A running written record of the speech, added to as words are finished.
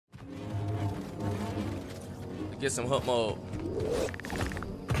get some hook mode.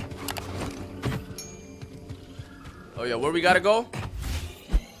 Oh yeah, where we gotta go?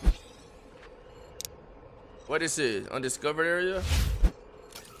 What this is? Undiscovered area?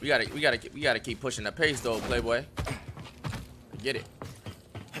 We gotta keep pushing the pace though, Playboy. Get it.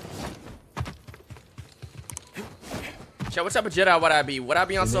 Chat, what type of Jedi would I be? Would I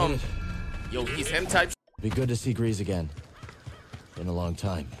be on some yo, he's him type? Be good to see Grease again. Been a long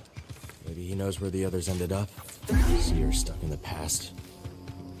time. Maybe he knows where the others ended up. Seer stuck in the past.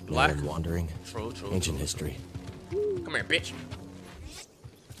 Black wandering. True, Ancient history. Come here, bitch.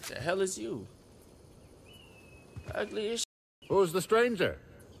 The hell is you? Ugly as Who's the stranger?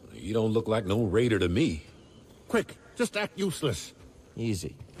 You don't look like no raider to me. Quick, just act useless.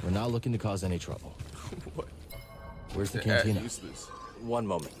 Easy. We're not looking to cause any trouble. What? Where's the cantina? Useless. One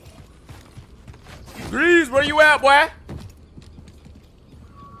moment. Grease, where you at, boy?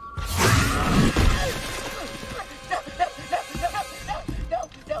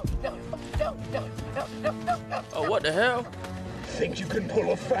 Oh, what the hell? Think you can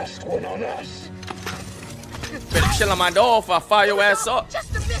pull a fast one on us? Better chill on my door if I fire your ass up.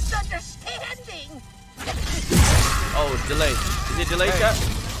 Just a misunderstanding. Oh, delay. Is it delay, chat?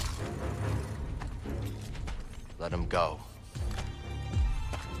 Let him go.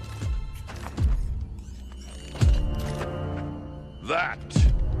 That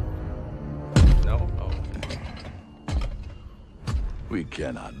No? Oh. we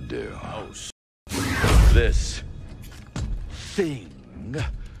cannot do. Oh, shit. This thing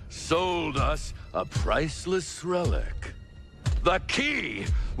sold us a priceless relic. The key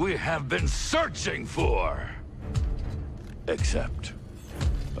we have been searching for. Except,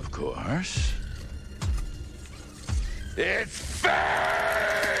 of course, it's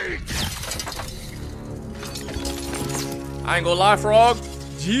fake! I ain't gonna lie, Frog.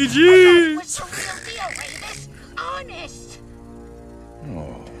 What's GG's. the real deal, Ravis? Honest.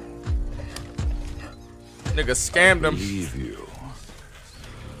 Oh, Nigga scammed him. believe you.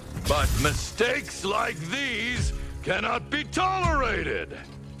 But mistakes like these cannot be tolerated.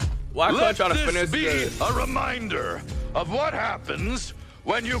 Why can't I Let try to this finish be this? a reminder of what happens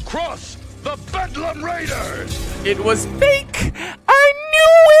when you cross the Bedlam Raiders. It was fake. I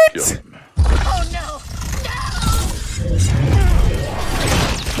knew Kill it. him. Oh no!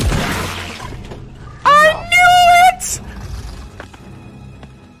 I knew it.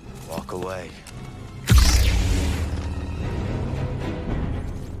 Walk away.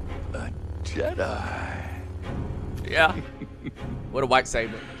 A Jedi. Yeah. What a white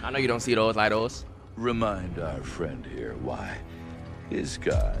saber. I know you don't see those like those. Remind our friend here why his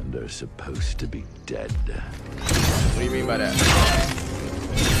kind are supposed to be dead. What do you mean by that?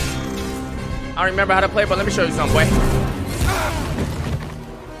 I don't remember how to play, but let me show you something, boy.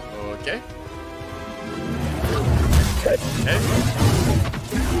 Okay. Okay.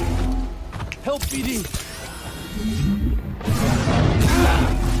 Help, BD!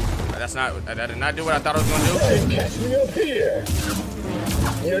 That's not. I did not do what I thought I was gonna do. Hey, catch me up here.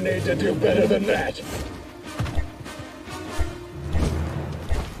 You need to do better than that.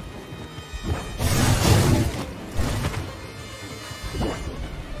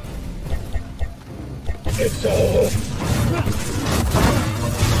 It's over.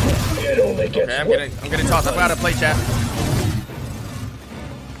 It only gets Okay, I'm getting tossed. I forgot how to play, chat.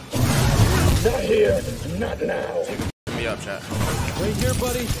 Not here, not now. Get me up, chat. Right here,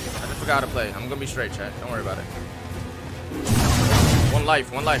 buddy. I just forgot how to play. I'm gonna be straight, chat. Don't worry about it. One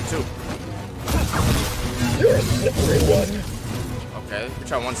life too. You're a slippery one. Okay, let me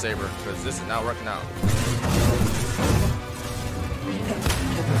try one saber, because this is not working out.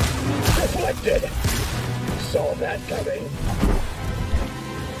 Deflected. Saw that coming.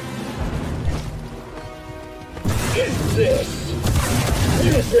 Is this?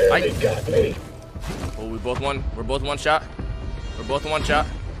 You barely got me. Oh, we're both one shot. We're both one shot.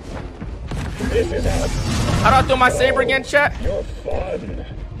 This is how How do I throw my saber again, chat? you're fun.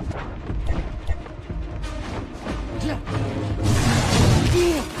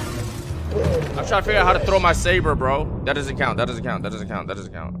 I'm trying to figure out how to throw my saber, bro. That doesn't count. That doesn't count. That doesn't count. That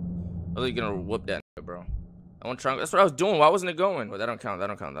doesn't count. I'm really gonna whoop that, bro. I want to try. That's what I was doing. Why wasn't it going? But that don't count. That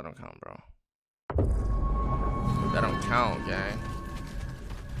don't count. That don't count, bro. That don't count, gang.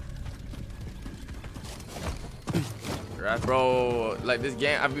 Right, bro. Like this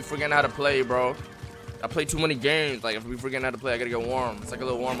game, I be forgetting how to play, bro. I play too many games. Like if we forgetting how to play, I gotta get warm. It's like a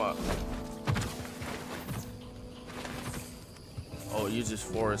little warm up. Oh, you just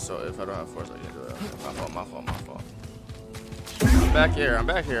force. So if I don't have force, I can do it. My fault. My fault. My fault. I'm back here. I'm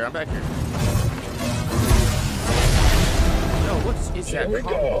back here. I'm back here. Yo, what is that? Here we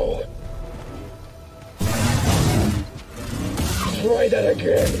go. Try that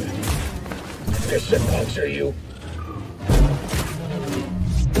again. This should puncture you.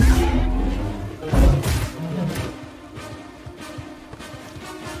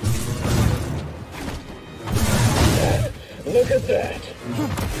 Look at that.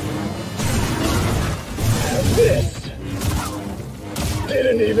 Have this.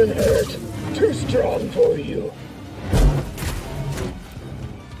 Didn't even hurt. Too strong for you.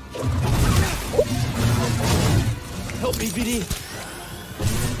 Help me, BD.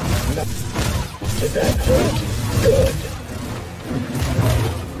 Did that hurt? Good.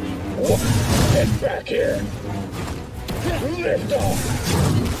 Get back here. Lift off.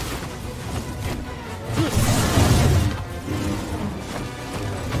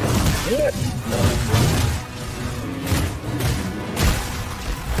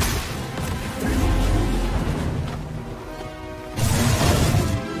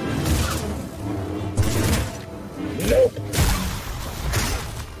 Nope.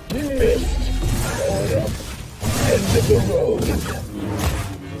 Missed. Hold up. End of the road.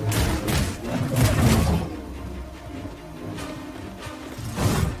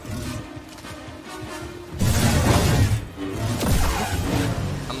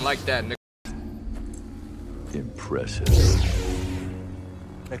 I'm like that, nigga. Impressive.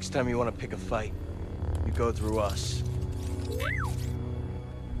 Next time you want to pick a fight, you go through us.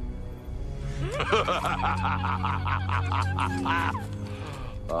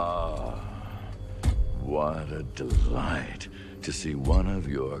 What a delight to see one of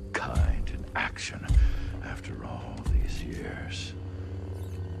your kind in action after all these years.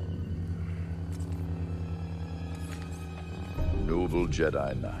 Noble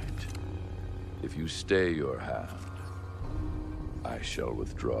Jedi Knight, if you stay your hand, I shall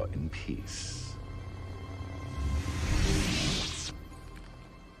withdraw in peace.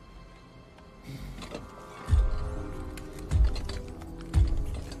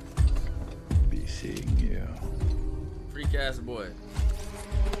 Be seeing you. Freak ass boy.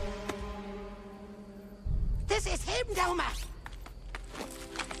 This is him, Doma.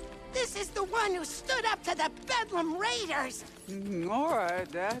 This is the one who stood up to the Bedlam Raiders. All right,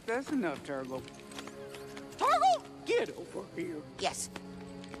 that's enough, Turgle. Turgle, get over here. Yes.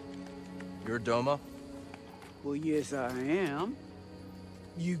 You're Doma? Well, yes, I am.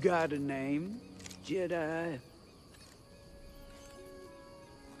 You got a name, Jedi?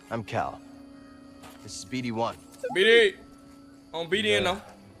 I'm Cal. This is BD1. BD. On BD in them.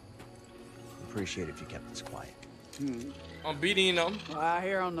 Appreciate it if you kept this quiet. On BD in them. Out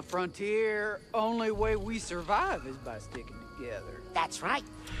here on the frontier, only way we survive is by sticking together. That's right.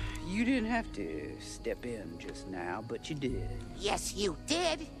 You didn't have to step in just now, but you did. Yes, you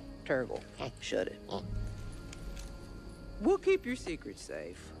did. Turgle, shut it. We'll keep your secrets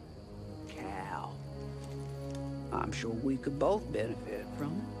safe. Cal, I'm sure we could both benefit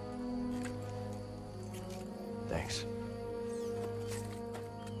from it. Thanks.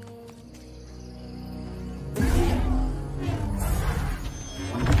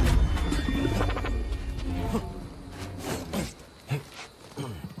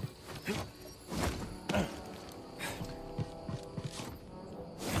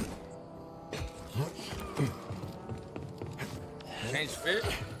 Change fit?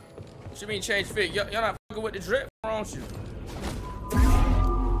 What you mean change fit? Y'all not fucking with the drip, aren't you?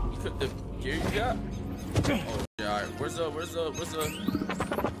 You put the gear you got? Oh, yeah, alright. Where's the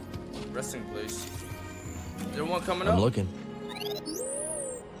resting place? Is there one coming up? I'm looking.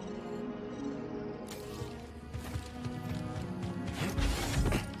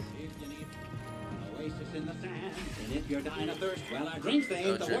 In the sand, and if you're dying of thirst, well, our drinks they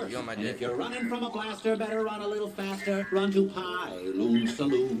ain't the Trip, worst. you on my And dick. if you're running from a blaster, better run a little faster. Run to Pyloon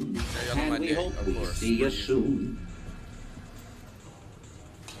Saloon, Yeah, you're on my and we dick, hope of we course. see you soon.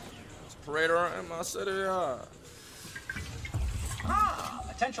 Operator in my city,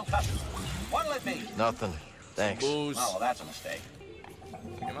 Potential customer. What'll it be? Nothing. Thanks. Booze. Oh, well, that's a mistake.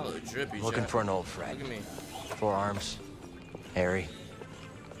 Damn, I look drippy, Looking chat. for an old friend. Look at me. 4 arms. Hairy.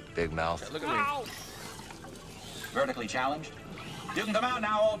 Big mouth. Chat, look at me. Vertically challenged. You can come out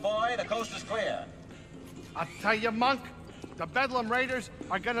now, old boy. The coast is clear. I tell you, Monk, the Bedlam Raiders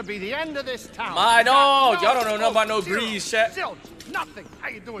are gonna be the end of this town. My dog! Y'all don't know No nothing about no zero, breeze, chat. Zilch, nothing. How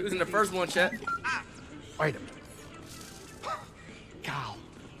you doing? He was in the BD? first one, chat. Wait a minute. Cal,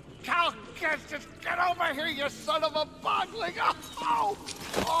 just get over here, you son of a bogling!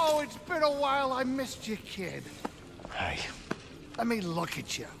 Oh, it's been a while. I missed you, kid. Hey. Let me look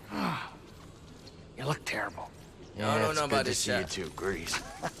at you. You look terrible. Y'all don't it's know good about to this see you chat. too, Grease.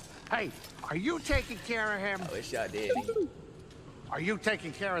 Hey, are you taking care of him? I wish y'all did. Are you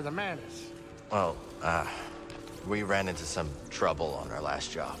taking care of the Mantis? Well, We ran into some trouble on our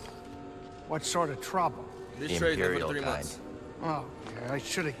last job. What sort of trouble? This The trade for Imperial 3 kind. months. Oh, yeah, I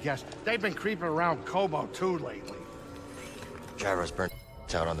should have guessed. They've been creeping around Kobo, too, lately. Gyro's burnt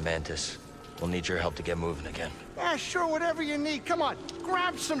out on the Mantis. We'll need your help to get moving again. Yeah, sure, whatever you need. Come on,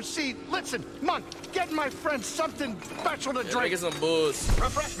 grab some seed. Listen, Monk, get my friend something special to Yeah, drink. get some booze.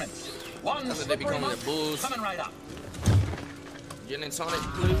 Refreshments. One That's what they be slippery calling monk it, booze. coming right up. Gin and tonic,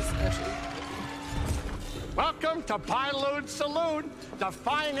 please, actually. Welcome to Pyloon Saloon, the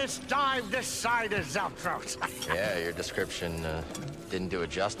finest dive this side of Zeltros. Yeah, your description didn't do it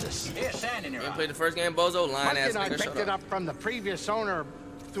justice. Here's sand in your You eye. played the first game, Bozo? Lying Monk ass and I nigga, picked shut it up. up from the previous owner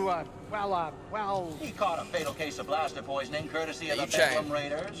through a, well... He caught a fatal case of blaster poisoning courtesy of Yeah, the you chatting. Bedlam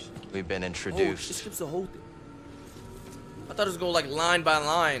Raiders. We've been Oh, it introduced. skips the whole thing. I thought it was going like line by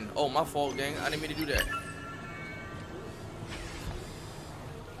line. Oh, my fault, gang. I didn't mean to do that.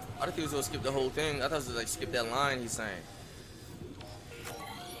 I didn't think it was gonna skip the whole thing. I thought it was like skip that line he's saying.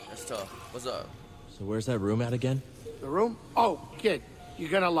 That's tough. What's up? So where's that room at again? The room? Oh, kid,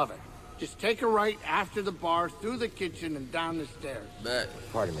 you're gonna love it. Just take a right after the bar, through the kitchen, and down the stairs. Bet.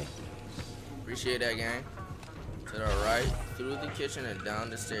 Pardon me. Appreciate that, gang. To the right, through the kitchen and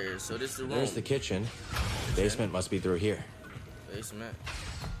down the stairs. So this is the room. There's the kitchen. The basement must be through here. Basement.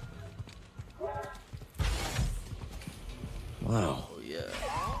 Wow. Oh yeah.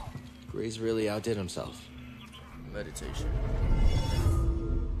 Gray's really outdid himself. Meditation.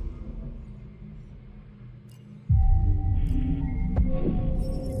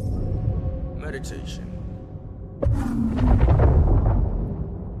 Meditation.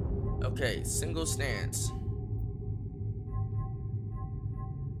 Okay, single stance.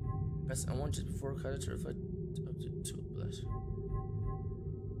 Press I1 just before cut it to reflect up to 2 bless.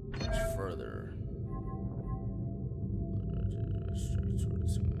 Much further. Straight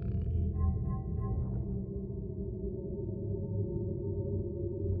towards the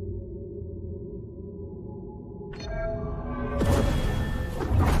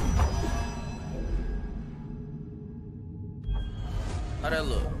How'd that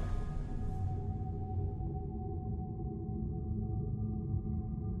look?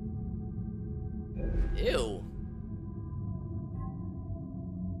 Ew.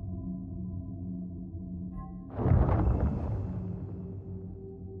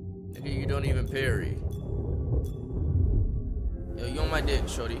 Nigga, you don't even parry. Yo, you on my dick,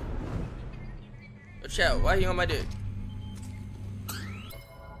 shorty. Yo, chat, why you on my dick?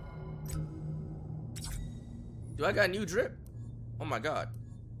 Do I got new drip? Oh my god.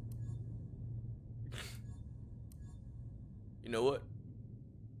 You know what?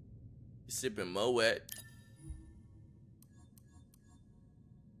 You sipping Moet.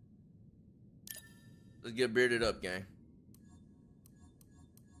 Let's get bearded up, gang.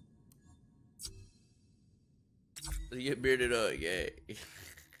 Let's get bearded up, gang.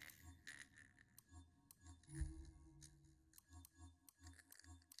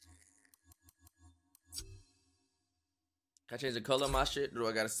 Can I change the color of my shit, or do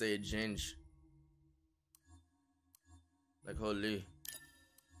I gotta say ginge? Like holy.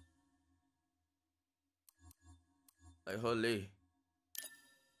 Like holy.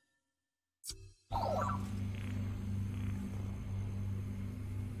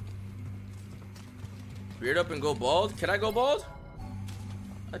 Beard up and go bald? Can I go bald?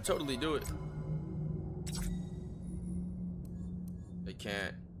 I totally do it. They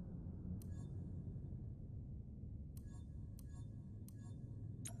can't.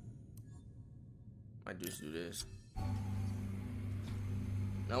 I just do this. I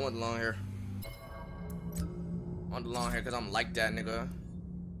want the long hair. I want the long hair because I'm like that, nigga.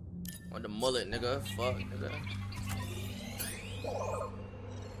 I want the mullet, nigga. Fuck, nigga.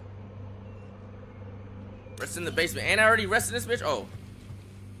 Rest in the basement. And I already rested this bitch? Oh.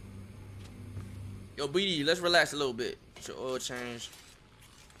 Yo, BD, let's relax a little bit. Get your oil change.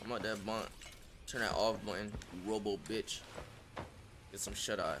 I'm out that blunt. Turn that off button, you robo bitch. Get some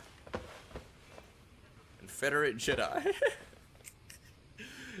shut-eye. Confederate Jedi.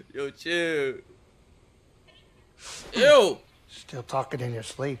 Yo, chill. Ew! Still talking in your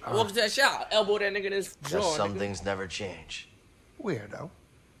sleep, huh? Welcome to that shot. Elbow that nigga in his jaw. Just some nigga. things never change. Weirdo.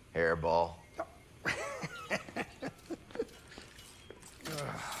 Hairball.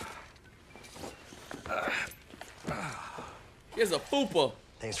 Here's a fupa.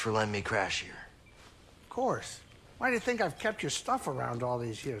 Thanks for letting me crash here. Of course. Why do you think I've kept your stuff around all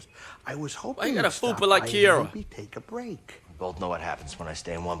these years? I was hoping Why you got a you'd stop fupa like by and Kiera? maybe take a break. We both know what happens when I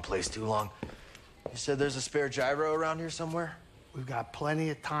stay in one place too long. You said there's a spare gyro around here somewhere? We've got plenty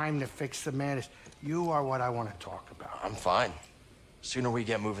of time to fix the Mantis. You are what I want to talk about. I'm fine. Sooner we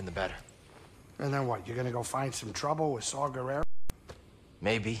get moving, the better. And then what? You're gonna go find some trouble with Saw Gerrera?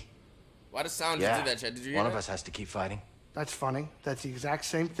 Maybe. Why the sound Yeah. you did that, Chad? Did you hear One that? of us has to keep fighting. That's funny. That's the exact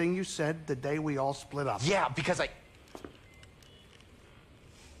same thing you said the day we all split up. Yeah, because I...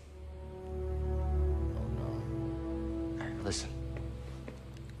 All right, listen.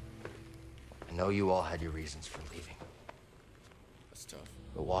 I know you all had your reasons for leaving. That's tough.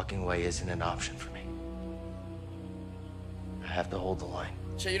 But walking away isn't an option for me. I have to hold the line.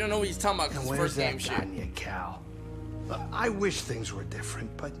 Chad, you don't know what he's talking about because And it's where's first that game shit. gotten you, Cal? Look, I wish things were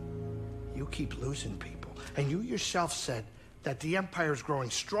different, but you keep losing people. And you yourself said that the Empire's growing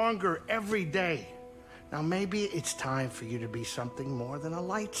stronger every day. Now maybe it's time for you to be something more than a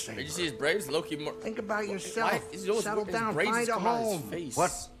lightsaber. Did you see his braids? Low-key more... Think about yourself. His Settle down, braids find is a coming out of his home. face.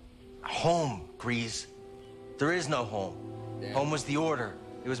 What? Home, Grease. There is no home. Damn. Home was the Order.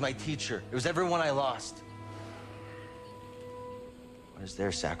 It was my teacher. It was everyone I lost. What does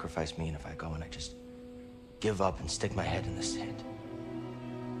their sacrifice mean if I go and I just give up and stick my head in the sand?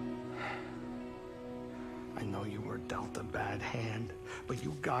 I know you were dealt a bad hand, but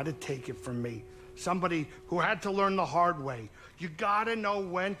you gotta take it from me. Somebody who had to learn the hard way. You gotta know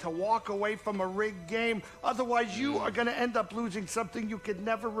when to walk away from a rigged game. Otherwise, you are gonna end up losing something you could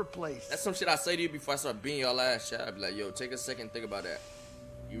never replace. That's some shit I say to you before I start beating y'all ass, Chad. I'd be like, yo, take a second and think about that.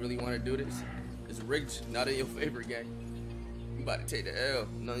 You really want to do this? It's rigged, not in your favorite game. You about to take the L.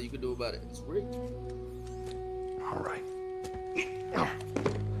 Nothing you can do about it. It's rigged. All right.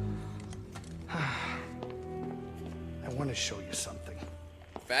 I want to show you something.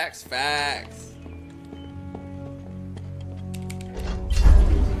 Facts, facts.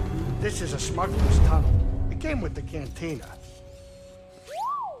 This is a smuggler's tunnel. It came with the cantina.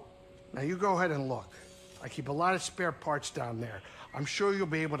 Now you go ahead and look. I keep a lot of spare parts down there. I'm sure you'll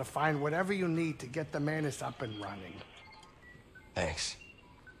be able to find whatever you need to get the Manus up and running. Thanks.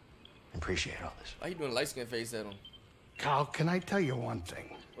 I appreciate all this. Why you doing light skin face at him? Kyle, can I tell you one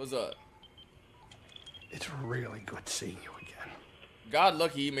thing? What's up? It's really good seeing you again. God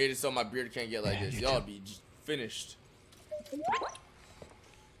lucky he made it so my beard can't get like Yeah, this. you Y'all too. be finished.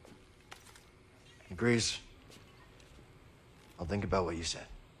 Grease. I'll think about what you said.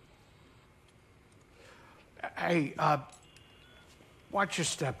 Hey, watch your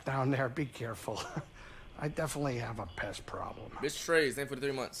step down there. Be careful. I definitely have a pest problem. Bitch trays, ain't for the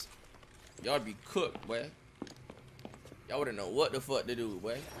 3 months. Y'all be cooked, boy. Y'all wouldn't know what the fuck to do,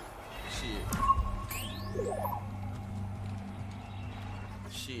 boy.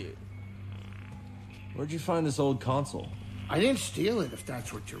 Shit. Where'd you find this old console? I didn't steal it, if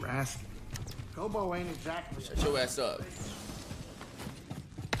that's what you're asking. Kobo ain't exactly... Shut your ass up.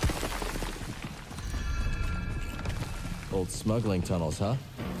 Old smuggling tunnels, huh?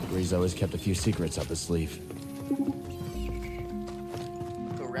 Grease always kept a few secrets up his sleeve.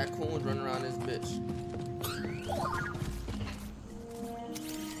 The raccoons running around this bitch.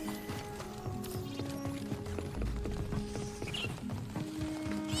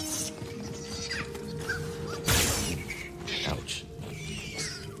 Ouch.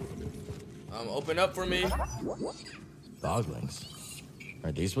 Open up for me. Boglings.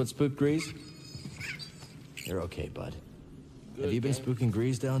 Are these what spooked Grease? You're okay, bud. Good, Have you been man. spooking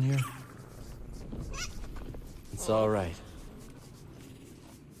Grease down here? It's all right.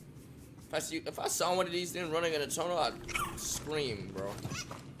 If I saw one of these things running in a tunnel, I'd scream, bro.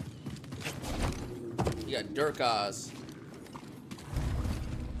 You got Dirk eyes.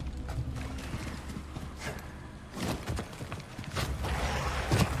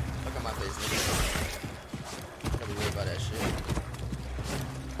 Look at my face, nigga. Gotta be worried about that shit.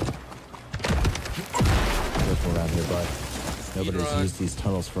 Careful around here, bud. Nobody's run. used these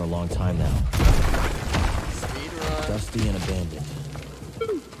tunnels for a long time now. Speed run. Dusty and abandoned.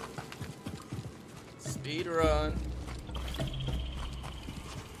 Speed run.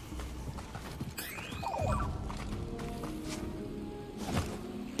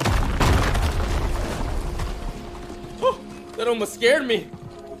 That almost scared me.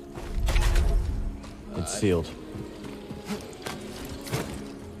 It's sealed.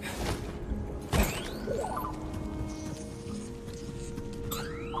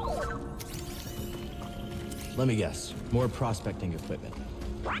 Let me guess. More prospecting equipment.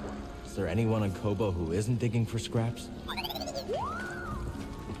 Is there anyone on Kobo who isn't digging for scraps?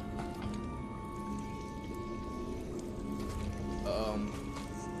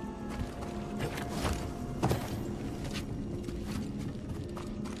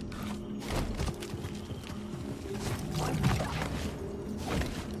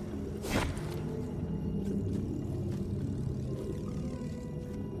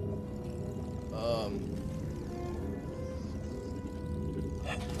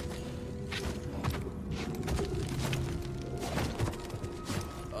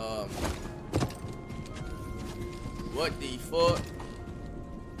 What the fuck?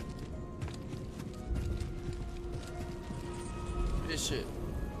 This shit.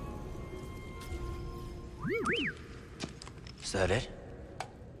 Is that it?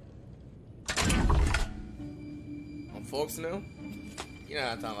 I'm folks now. You know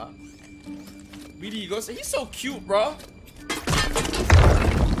what I'm talking about. BD goes, he's so cute, bro.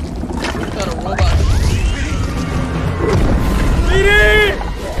 Got a robot. BD!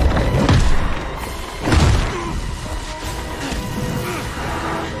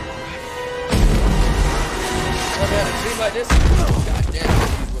 Oh, man, a dream like this? God damn,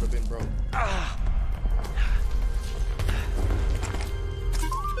 these would have been broke.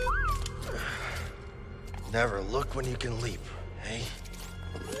 Never look when you can leap, hey?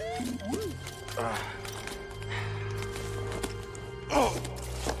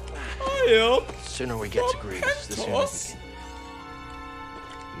 Sooner we get to Greece, the sooner we can.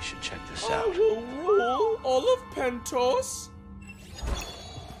 You should check this out. I will rule all of Pentos.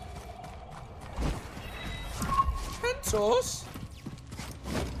 Pentos?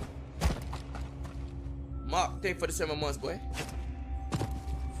 Mark, thank for the 7 months, boy.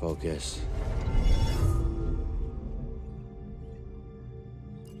 Focus.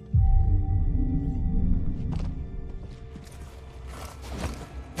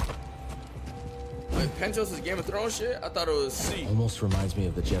 Pentos is Game of Thrones shit? I thought it was C. Almost reminds me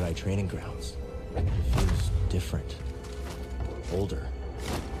of the Jedi training grounds. It feels different. Older.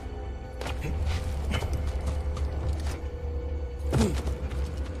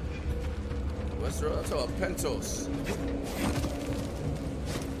 What's wrong? I'm talking about Pentos.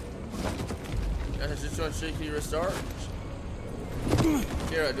 That's just trying to shake you restart.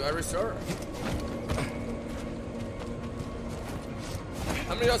 Kira, do I restart?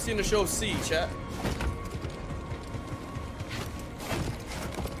 How many of y'all seen the show C, chat?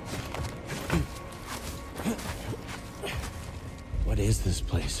 What is this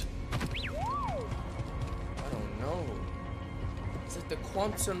place? I don't know. It's like the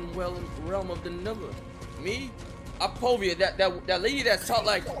quantum realm of the number. Me? Apovia, that lady that's taught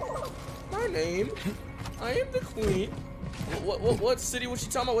like, my name, I am the queen. What city was she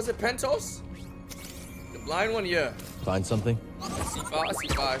talking about? Was it Pentos? The blind one, yeah. Find something? I see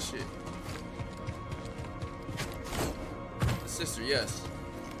five shit. Sister, yes.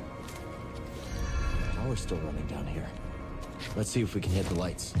 Oh, we're still running down here. Let's see if we can hit the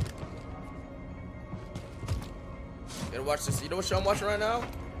lights. Gotta watch this. You know what show I'm watching right now?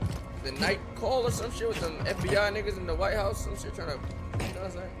 The Night Call or some shit with them FBI niggas in the White House. Some shit trying to. You know what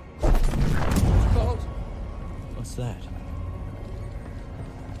I'm saying? What's it called? What's that?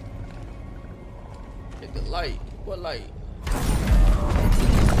 Hit the light. What light?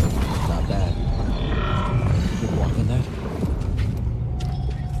 Not bad. You could walk in that?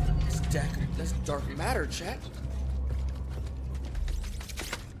 That's dark matter, chat.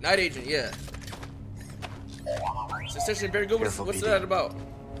 Night Agent, yeah. It's essentially very good. What's that about?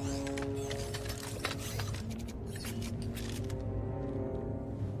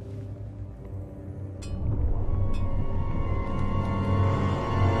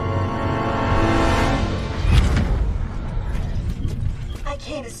 I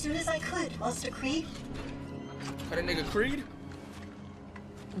came as soon as I could, Master Creed. Cut a nigga Creed?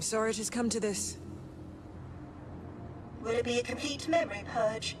 I'm sorry it has come to this. Will it be a complete memory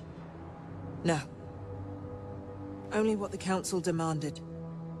purge? No. Only what the Council demanded.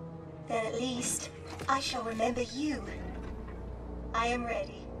 Then at least, I shall remember you. I am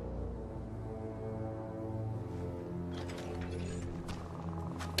ready.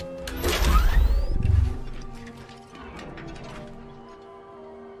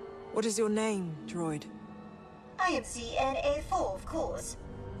 What is your name, droid? I am ZNA4, of course.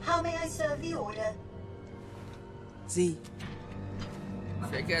 How may I serve the Order? Z.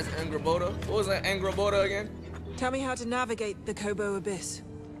 Fake ass Angraboda. What was that Angraboda again? Tell me how to navigate the Kobo Abyss.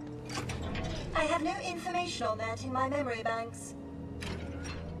 I have no information on that in my memory banks.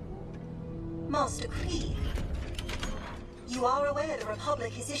 Master Creed, you are aware the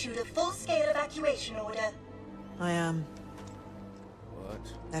Republic has issued a full-scale evacuation order. I am.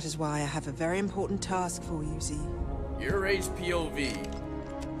 What? That is why I have a very important task for you, Z. Your age POV.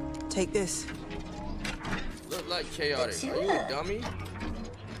 Take this. Look like chaotic. Are you a dummy?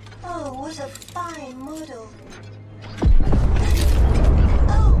 Oh, what a fine model.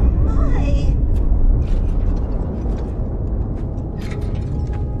 Oh my!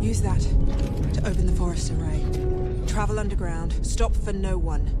 Use that to open the forest array. Travel underground. Stop for no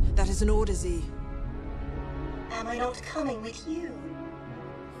one. That is an order, Z. Am I not coming with you?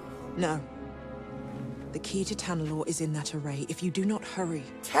 No. The key to Tanalorr is in that array. If you do not hurry,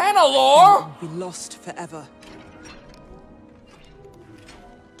 Tanalorr? you will be lost forever.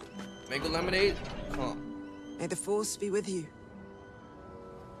 Mango lemonade? Come. May the Force be with you.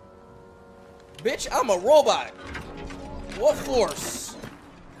 Bitch, I'm a robot. What Force?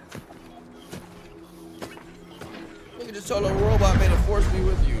 Nigga just told a robot, may the Force be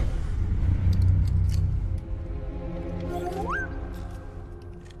with you.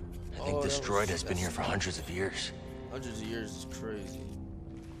 I think this droid has been here for hundreds of years. Hundreds of years is crazy.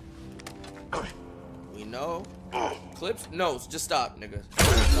 We know. Clips? No, just stop, nigga.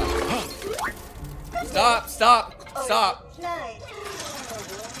 Stop, stop, stop.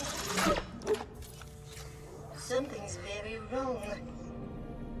 Something's very wrong.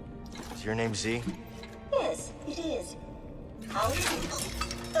 Is your name Z? Yes, it is. How is it?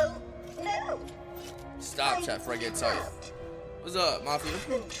 Oh, no. Stop, chat, before I get tired. What's up, Mafia? I've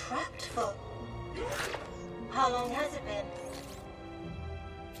been trapped for... How long has it been?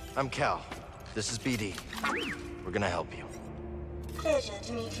 I'm Cal. This is BD. We're gonna help you. Pleasure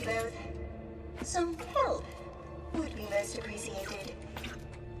to meet you both. Some help would be most appreciated.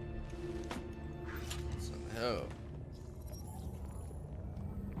 Some help.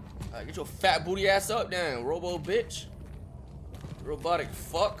 Alright, get your fat booty ass up then, robo bitch. Robotic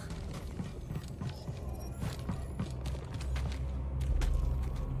fuck.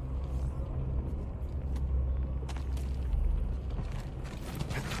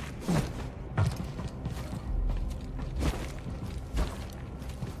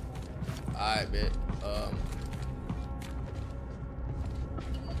 Alright, bitch.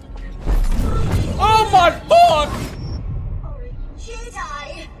 Oh my fuck!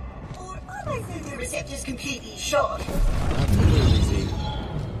 Jedi! Or are my photoreceptors completely shot? Not completely, Z.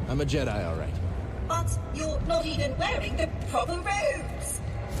 I'm a Jedi, all right. But you're not even wearing the proper robes!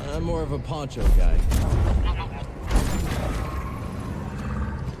 I'm more of a poncho guy.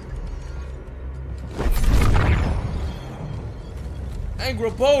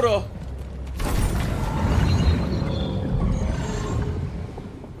 Angroboda!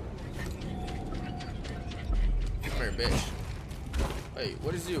 Come here, bitch. Hey,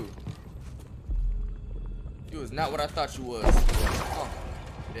 what is you? You is not what I thought you was.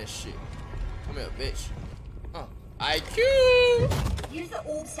 That shit. Come here, bitch. IQ! Use the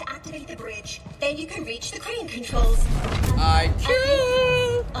orbs to activate the bridge. Then you can reach the crane controls.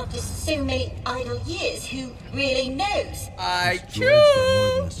 IQ! After so many idle years, who really knows? IQ! Droids got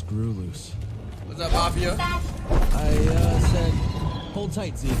more than a screw loose. What's up, Mafia? I said, hold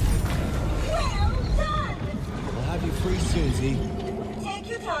tight, Z. Well done! We'll have you free soon, Z. Take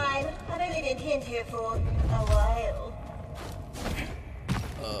your time. I've only been pinned here for a while.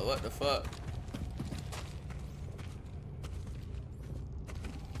 What the fuck?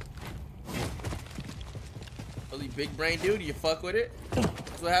 Really big brain dude, you fuck with it?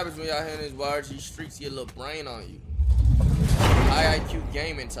 That's what happens when y'all hitting these wires, these streaks get a little brain on you. High IQ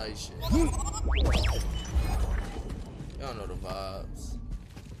gaming type shit. Y'all know the vibes.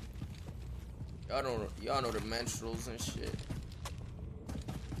 Y'all know the menstruals and shit.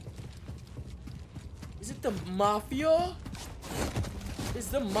 Is it the Mafia? Is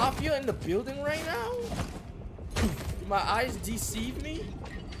the Mafia in the building right now? Do my eyes deceive me?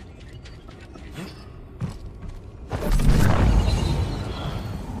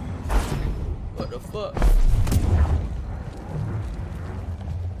 What the fuck?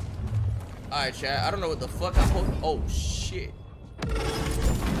 Alright, chat. I don't know what the fuck I'm supposed to... Oh, shit.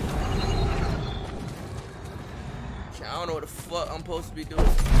 Chat, I don't know what the fuck I'm supposed to be doing.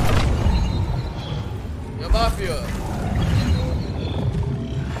 Yo, Mafia.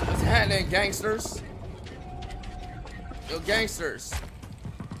 What's happening, gangsters? Yo, gangsters.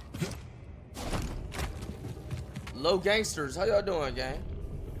 Low gangsters. How y'all doing, gang?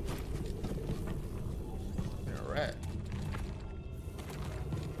 Alright.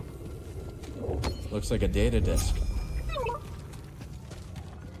 Looks like a data disk.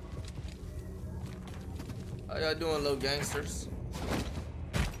 How y'all doing, low gangsters?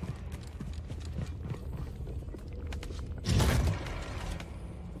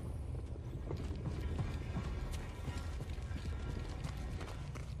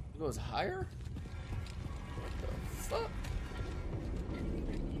 It goes higher? What the fuck?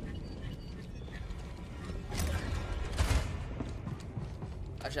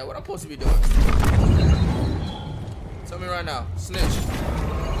 Actually, what I'm supposed to be doing? Tell me right now. Snitch.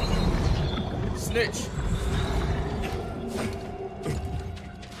 Snitch.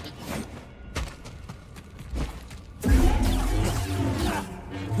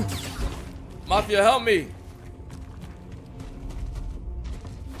 Mafia, help me.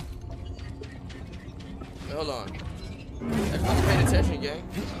 Wait, hold on. Everyone's paying attention, gang.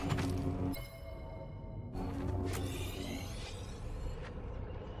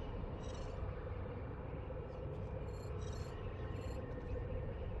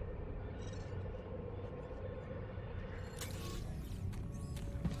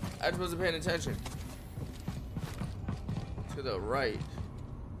 I wasn't paying attention. To the right.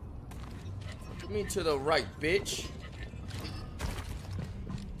 What do you mean to the right, bitch?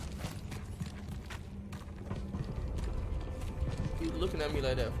 What you looking at me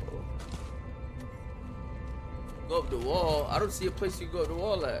like that for? Go up the wall. I don't see a place you can go up the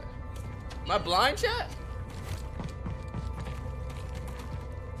wall at. Am I blind, chat?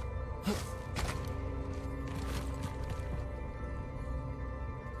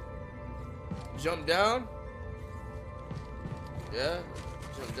 Jump down? Yeah,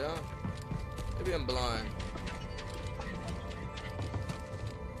 jump down. Maybe I'm blind.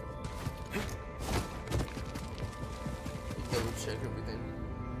 Double check everything.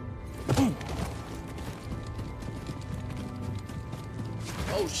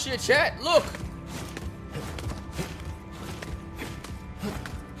 Oh shit, chat, look!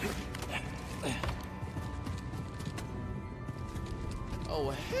 Oh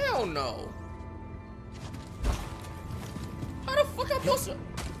hell no! How the fuck I'm supposed to?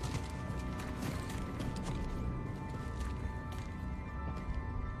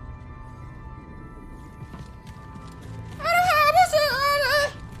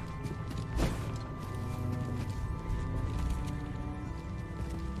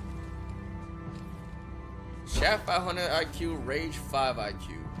 Chat 500 IQ, Rage 5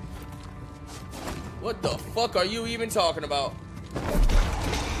 IQ. What the fuck are you even talking about? Come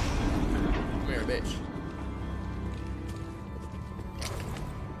here, bitch.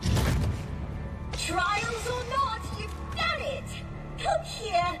 Trials or not, you've done it! Come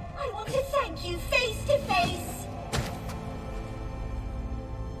here, I want to thank you face to face.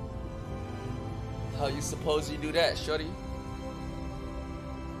 How you suppose you do that, shorty?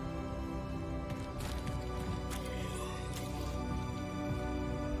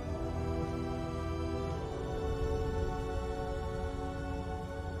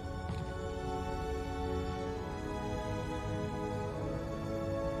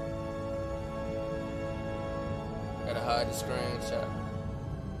 Gotta hide the screenshot.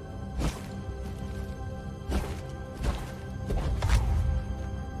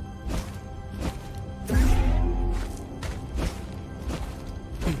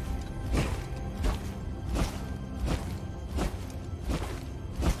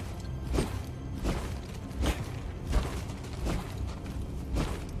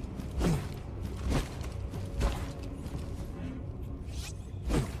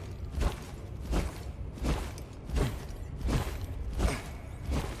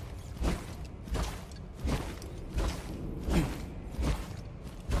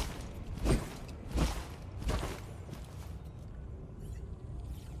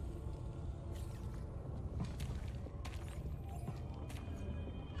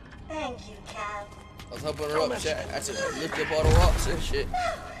 Thank you, Cal. I was helping her up, chat. I had to lift up all the rocks and shit.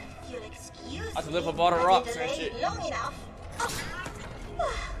 You'll excuse I had to lift up all the rocks and me. shit. Long enough.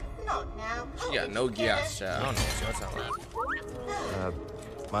 Not now. She got no gas, chat. I don't know what y'all talking about.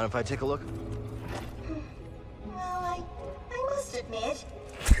 Mind if I take a look? Well, I must admit,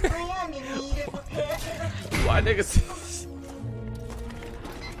 I am in need of repair. Why niggas?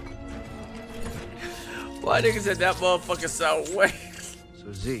 Why niggas at that motherfucking sound way?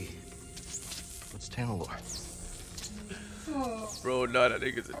 So Z, what's Tanalor? Bro, no, that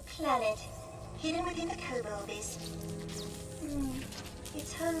nigga's a planet hidden within the Kobold Abyss.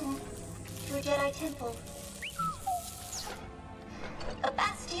 It's home to a Jedi temple. A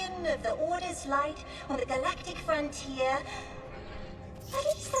bastion of the Order's light on the galactic frontier. At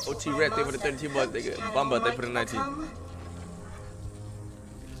least that's OT what red, my they put a master 32 bucks, they hoped get Tanalor Bumba, they might put a 19. become.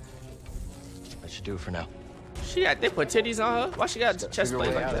 That should do it for now. She got, they put titties on her? Why she got chest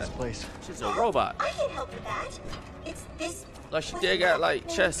plate like that? Place. She's a robot. I can help with that. It's this. Like she did got like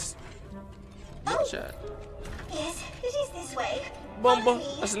chest. Oh. Chat. Yes, it is this way. Bumba,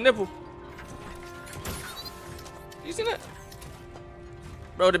 that's a nipple. You seen that?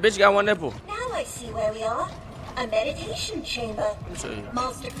 Bro, the bitch got one nipple. Now I see where we are. A meditation chamber. Let me show you.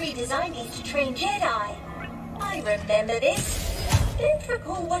 Master Kree designed these to train Jedi. I remember this. Don't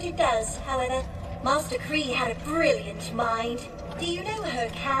recall what it does, however. Master Kree had a brilliant mind. Do you know her,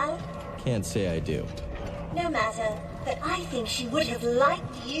 Cal? Can't say I do. No matter, but I think she would have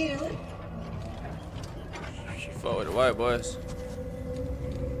liked you. She fought with the white boys.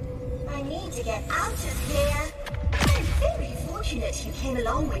 I need to get out of here. I'm very fortunate you came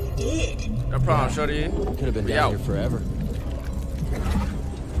along when you did. No problem, shorty. Could have been down here forever.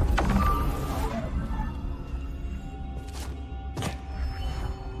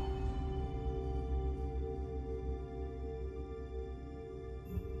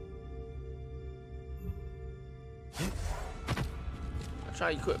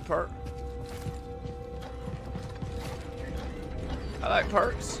 Trying to equip perk. I like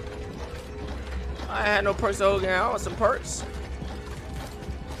perks. I ain't had no perks the whole game. I want some perks.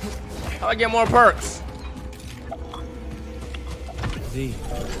 How do I get more perks? Z,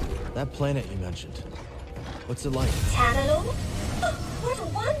 that planet you mentioned. What's it like? Tanalor? Oh, what a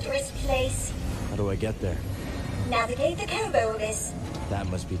wondrous place. How do I get there? Navigate the Kobo abyss. That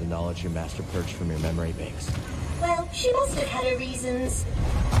must be the knowledge your master purged from your memory banks. Well, she must have had her reasons.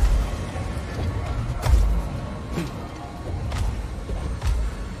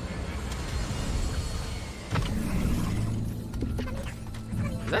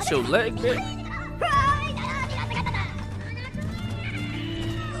 Is that your leg, bitch?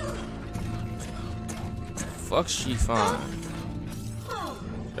 Fuck, she fine.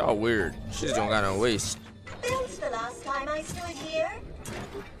 Y'all weird. She just don't got no waist. Built the last time I stood here.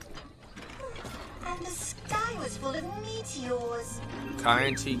 And the sky was full of meteors. Kai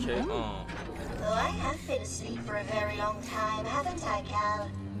and TK. Oh. Though I have been asleep for a very long time, haven't I, Cal?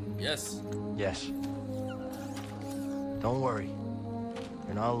 Yes. Yes. Don't worry.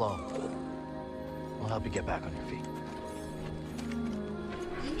 You're not alone. We'll help you get back on your feet.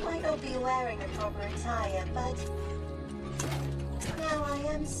 You might not be wearing the proper attire, but now I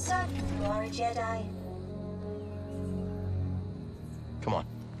am certain you are a Jedi. Come on.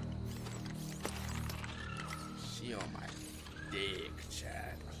 She on my dick,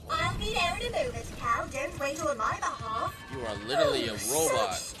 Chad. I'll be there in a moment, Cal. Don't wait on my behalf. You are literally a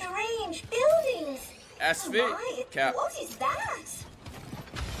robot. Such strange buildings. Ass fit, My, Cap. what is that?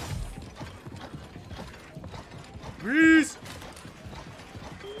 Breeze.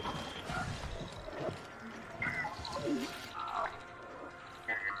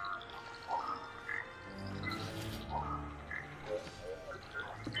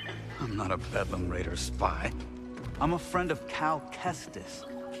 I'm not a Bedlam Raider spy. I'm a friend of Cal Kestis.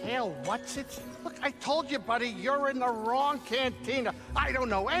 Cal, what's it? Look, I told you, buddy, you're in the wrong cantina. I don't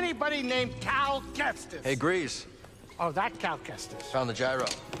know anybody named Cal Kestis. Hey, Grease. Oh, that Cal Kestis. Found the gyro.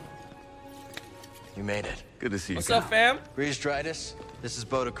 You made it. Good to see you. What's up, fam? Grease Dritus. This is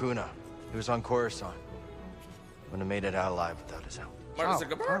Boda Kuna. He was on Coruscant. Wouldn't have made it out alive without his help. Oh,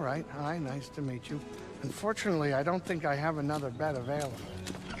 all right. Hi, nice to meet you. Unfortunately, I don't think I have another bed available.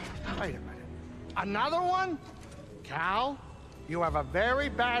 Wait a minute. Another one? Cal, you have a very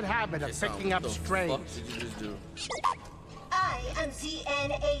bad habit of picking up strays. What did you just do? I am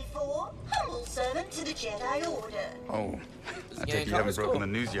ZNA4, humble servant to the Jedi Order. Oh, I take you haven't broken the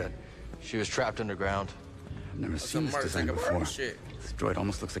news yet. She was trapped underground. I've never seen this design before. Shit. This droid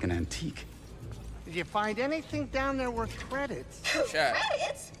almost looks like an antique. Did you find anything down there worth credits? Chat.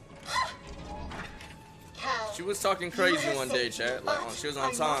 Credits? Cal, She was talking crazy one day, Chad. Like, she was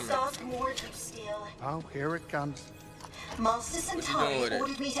on time. Oh, here it comes. Master doing Centauri with it?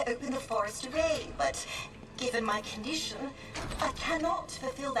 ordered me to open the forest array, but given my condition, I cannot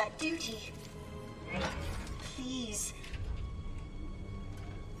fulfill that duty. Please.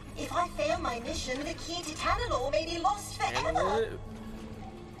 If I fail my mission, the key to Tanalor may be lost forever.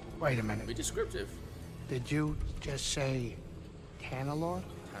 Wait a minute. Be descriptive. Did you just say Tanalor?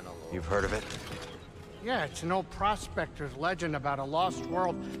 You've heard of it? Yeah, it's an old prospector's legend about a lost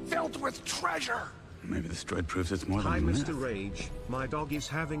world filled with treasure. Maybe this droid proves it's more than Hi, a myth. Mr. Rage. My dog is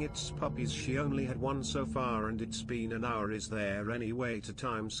having its puppies. She only had one so far, and it's been an hour. Is there any way to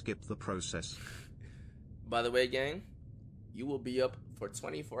time skip the process? By the way, gang, you will be up for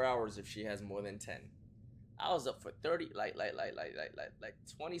 24 hours if she has more than 10. I was up for 30, like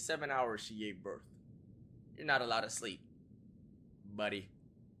 27 hours she gave birth. You're not allowed to sleep, buddy.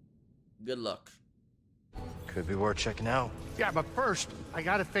 Good luck. Could be worth checking out. Yeah, but first, I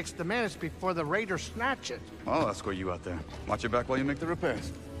gotta fix the menace before the raiders snatch it. I'll escort you out there. Watch your back while you make the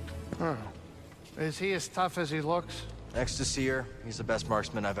repairs. Oh. Is he as tough as he looks? Next to Seer, he's the best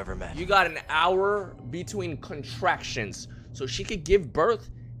marksman I've ever met. You got an hour between contractions, so she could give birth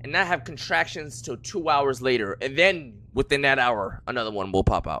and not have contractions till 2 hours later, and then within that hour, another one will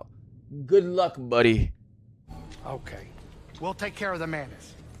pop out. Good luck, buddy. Okay. We'll take care of the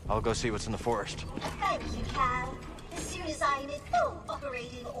menace. I'll go see what's in the forest. Thank you, Cal. As soon as I'm in full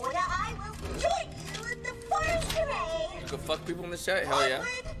operating order, I will join you in the forest array. You could fuck people in the chat? Hell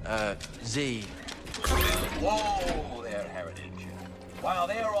yeah. Z. Whoa there, Heritage. While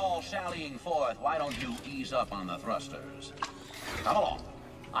they're all sallying forth, why don't you ease up on the thrusters? Come along.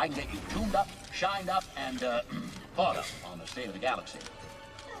 I can get you tuned up, shined up, and caught up on the state of the galaxy.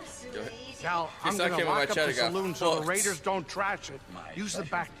 Cal, I'm Guess I gonna came with my lock up chat the and got saloon so the fucked. raiders don't trash it. Use the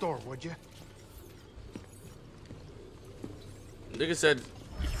back door, would you? Nigga said,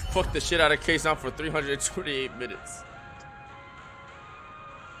 fuck the shit out of Case on for 328 minutes.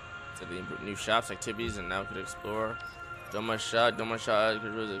 So they improved new shops, activities, and now could explore. Don't my shot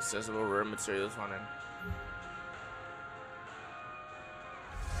is accessible, rare materials found in.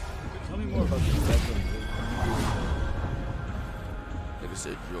 Tell me more about this bedroom. Nigga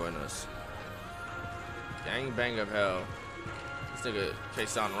said, join us. Gang bang of hell. This nigga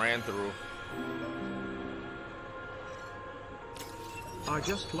K-Sound ran through. I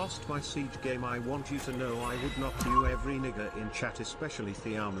just lost my siege game. I want you to know I would not do every nigger in chat, especially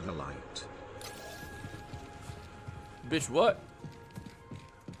Theama the Light. Bitch, what?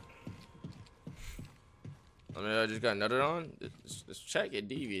 I mean, I just got nutted on. This chat get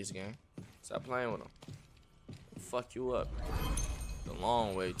devious, gang. Stop playing with him. Fuck you up. The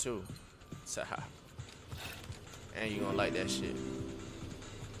long way, too. And you gonna like that shit.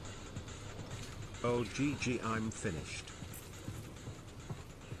 Oh, GG, I'm finished.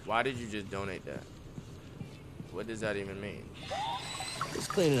 Why did you just donate that? What does that even mean? Just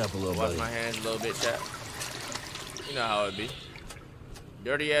clean it up a little bit. Wash my hands a little bit, chat. You know how it be.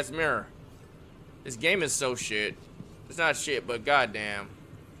 Dirty ass mirror. This game is so shit. It's not shit, but goddamn.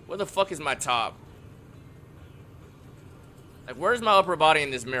 Where the fuck is my top? Like, where's my upper body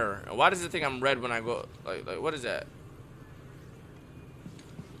in this mirror? And why does it think I'm red when I go? Like, what is that?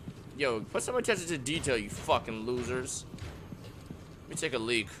 Yo, put some attention to detail, you fucking losers. Let me take a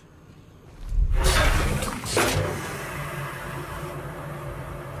leak.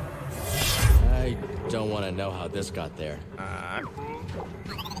 I don't want to know how this got there. I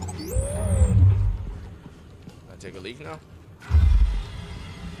take a leak now?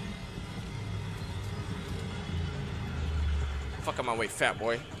 Fuck out my way, fat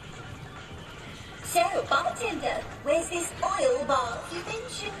boy. So, bartender, where's this oil bath you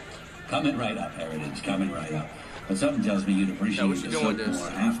mentioned? Coming right up, Heritage, coming right up. But something tells me you'd appreciate the soap more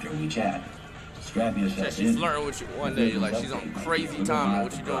after we chat. Strap yourself in. She's flirting with you one day, you're like, she's on crazy timing.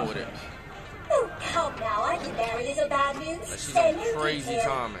 What you doing with it? Oh, come now, I can bear a little bad news. Like, she's on crazy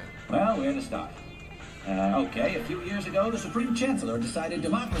timing. Well, where to start? Okay, a few years ago, the Supreme Chancellor decided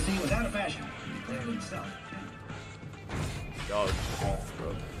democracy was out of fashion. He declared himself. Y'all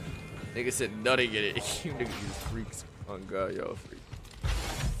bro. Nigga said nutting in it. You niggas use freaks. Oh god, y'all freaks.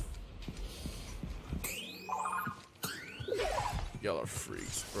 Y'all are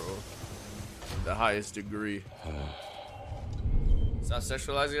freaks, bro. The highest degree. Stop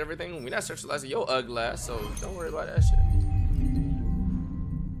sexualizing everything. We're not sexualizing your ugly ass, so don't worry about that shit.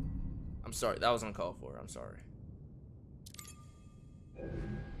 I'm sorry, that was uncalled for. I'm sorry.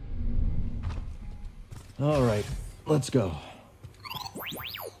 All right, let's go.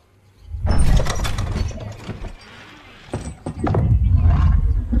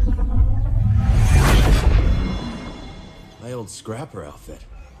 My old scrapper outfit.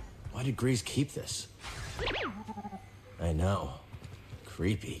 Why did Grease keep this? I know.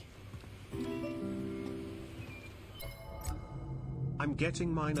 Creepy. I'm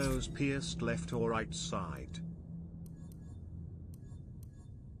getting my nose pierced left or right side.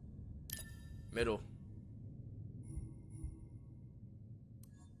 Middle.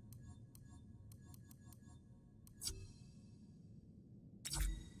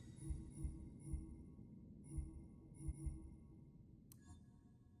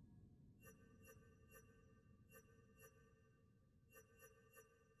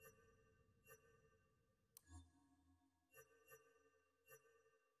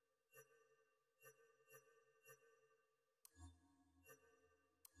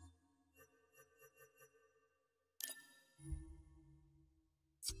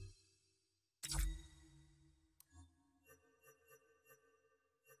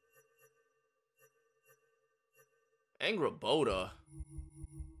 Angraboda.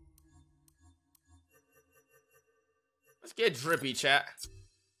 Let's get drippy, chat.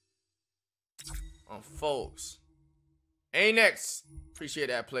 On folks. A-Next. Appreciate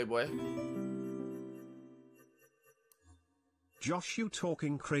that, Playboy. Josh, you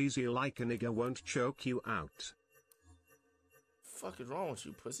talking crazy like a nigga won't choke you out. Fuck is wrong with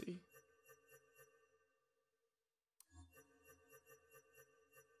you, pussy?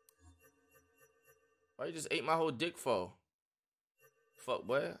 Why you just ate my whole dick for? Fuck,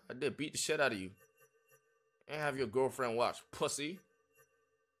 boy. I did beat the shit out of you. And have your girlfriend watch, pussy.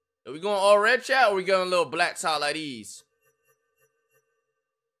 Are we going all red, chat, or we going a little black tie like these?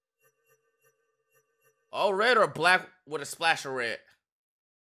 All red or black with a splash of red?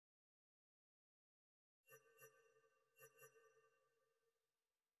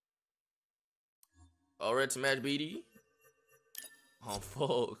 All red to match BD? Oh,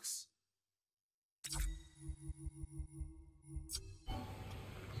 folks.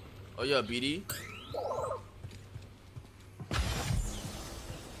 Oh, yeah, BD.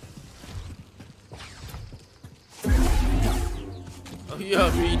 Yo,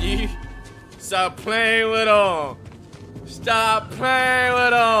 BD. Stop playing with him. Stop playing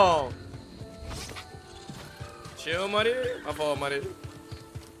with him. Chill, buddy. My fault, buddy.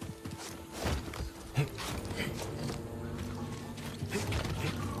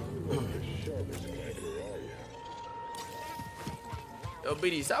 Yo,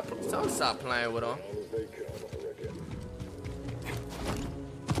 BD, stop playing with him.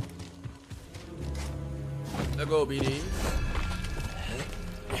 Let go, BD.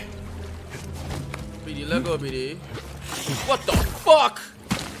 BD, let go, BD. What the fuck?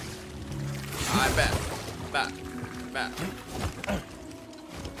 Alright, back.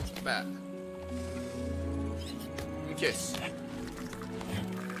 Give me a kiss.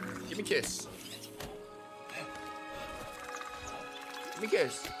 Give me a kiss. Give me a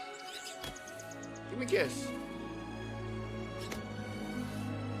kiss. Give me a kiss.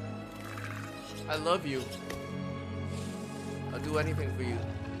 I love you. I'll do anything for you.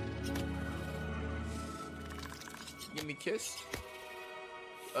 Give me a kiss.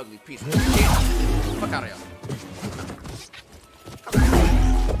 Ugly piece of shit. Fuck out of here.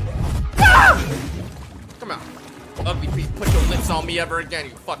 Ah! Come out. Ugly piece. Put your lips on me ever again,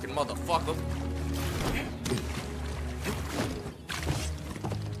 you fucking motherfucker.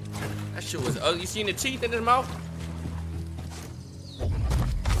 That shit was ugly. You seen the teeth in his mouth?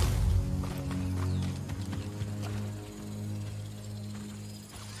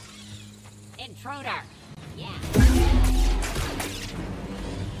 Intruder. Yeah.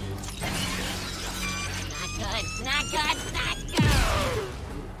 Not good. Not good.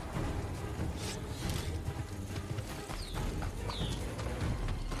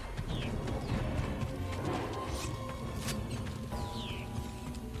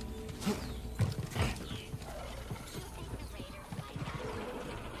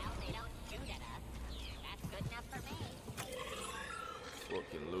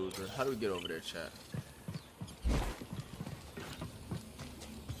 Fucking loser. How do we get over there, chat?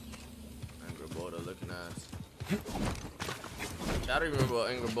 Looking ass. I don't even remember what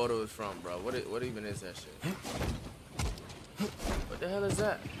Angerboda was from, bro. What even is that shit? What the hell is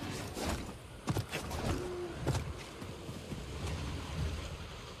that?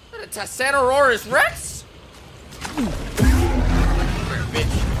 What a Tyrannosaurus Rex?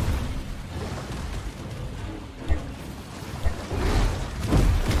 Bitch.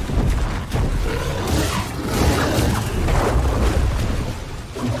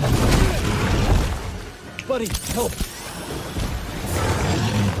 Buddy, help!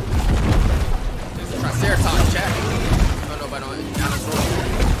 This is Triceratops, chat. I don't know about no dinosaur.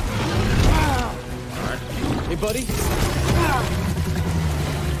 Alright. Hey, buddy.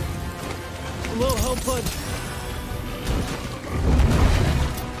 A little help, bud.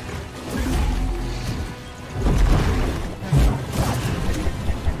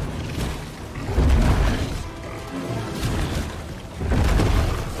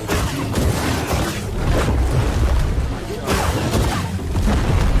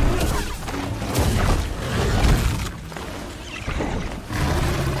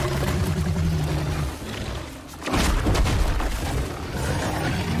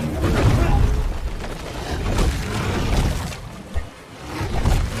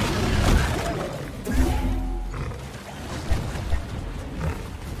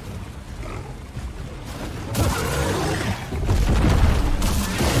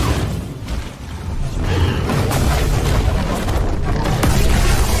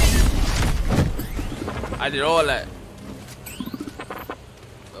 I did all that.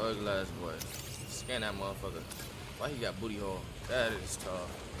 Ugly ass boy. Scan that motherfucker. Why he got booty hole? That is tough.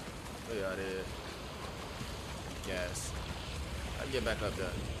 Look out there. Gas. I get back up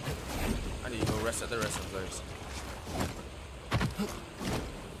there. I need to go rest at the resting place.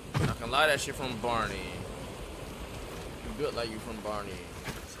 I can lie that shit from Barney. You built like you from Barney.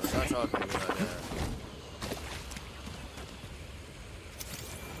 So stop talking to me like that.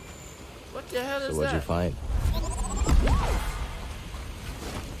 What the hell is that? So what'd you find?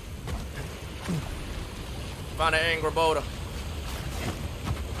 Found an Angerboda.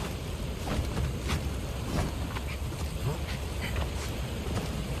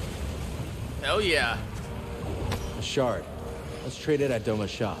 Hell yeah. A shard. Let's trade it at Doma's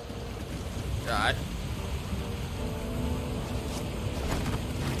shop. Alright.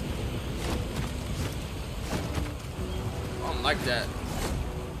 I don't like that.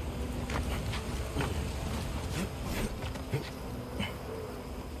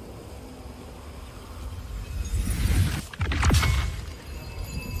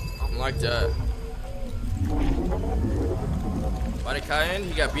 Like that. Body Cayenne,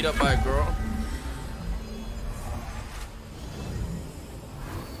 he got beat up by a girl.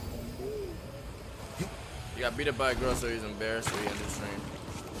 You got beat up by a girl, so he's embarrassed, so he ended the stream.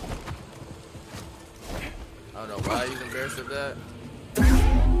 I don't know why he's embarrassed of that. But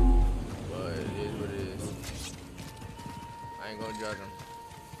it is what it is. I ain't gonna judge him.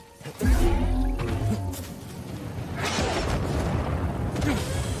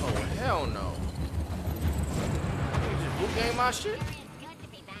 Oh, hell no. You just boot game my shit? It's good to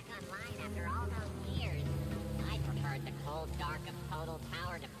be back online after all those years. I preferred the cold dark of total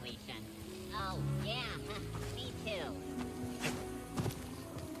power depletion. Oh, yeah, me too.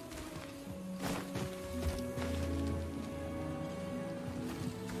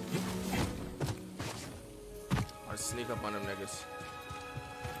 I sneak up on them niggas.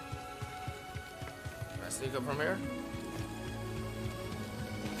 Can I sneak up from here?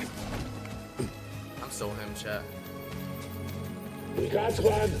 I'm so him, chat. We got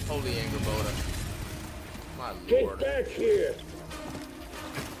one. Holy anger boda. My Get lord. back here.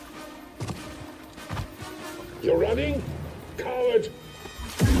 You're running? Coward.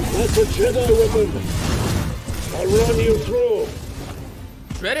 That's a Jedi weapon. I'll run you through.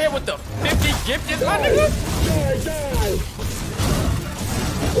 Dreadhead with the 50 gifted, my nigga? Die!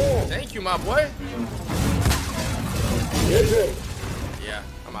 Thank you, my boy. Get him. Yeah,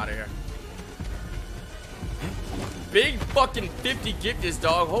 I'm out of here. Big fucking 50 gifted,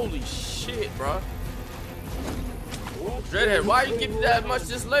 dog. Holy shit, bro. Dreadhead, why you give that much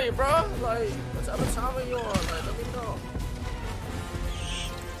this late, bro? Like, what type of time are you on? Like, let me know.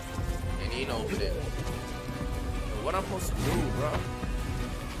 And he knows it. What I'm supposed to do, bro?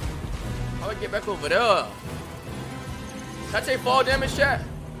 How do I get back over there? Can I take fall damage, chat?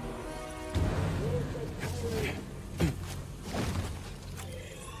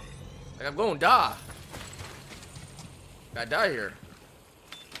 Like, I'm gonna die. I die here.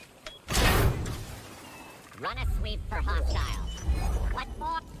 Run a sweep for hostiles. What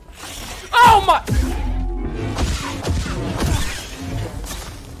for? Oh my!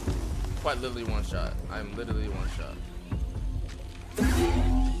 Quite literally one shot. I'm literally one shot.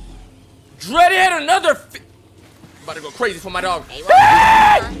 Dreadhead another about to go crazy for my dog. Hey,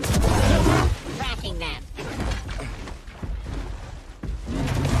 crashing them.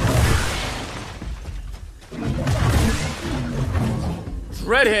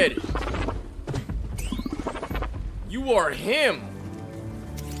 Dreadhead. You are him.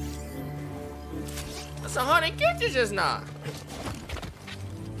 That's 100 gifted just now.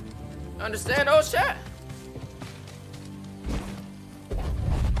 Understand those, chat?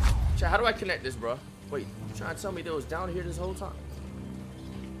 Chat, how do I connect this, bro? Wait, you trying to tell me they was down here this whole time?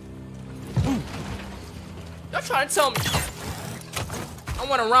 Y'all trying to tell me I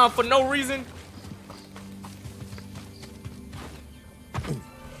went around for no reason?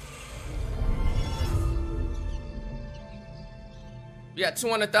 We got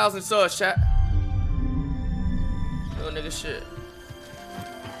 200,000 subs, chat. Little nigga shit.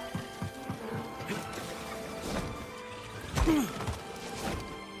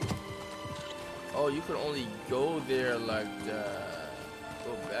 Oh, you could only go there like that.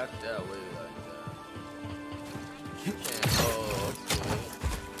 Go back that way like that. You can't. Oh, okay.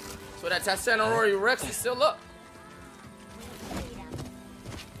 So that Tassanorori Rex is still up.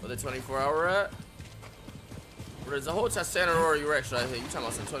 Where the 24-hour at? But there's a whole Tassanorori Rex right here. You talking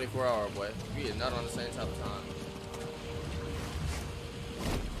about some 24-hour, boy. We are not on the same type of time.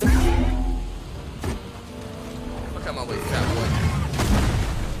 Look at my way, fat boy.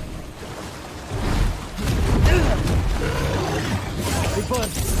 Big bud.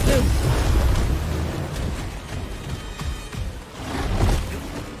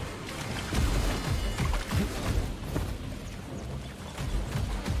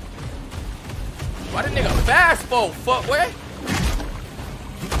 Why the nigga fast for fuck way?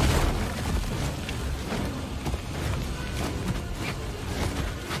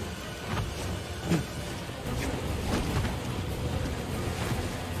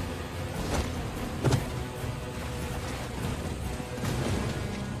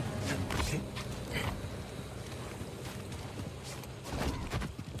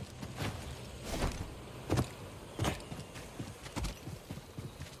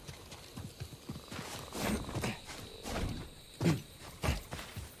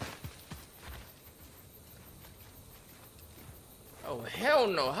 Oh, hell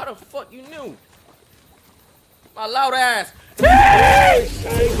no. How the fuck you knew? My loud ass. Hey,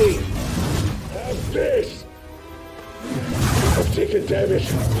 Sandy! Have this! I've taken damage.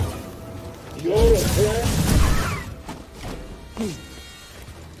 You're a threat?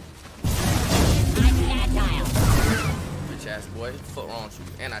 I'm agile. Bitch ass boy. Fuck wrong with you?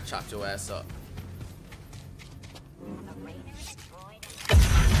 And I chopped your ass up.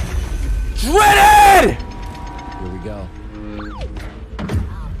 Dreaded! Here we go. I'll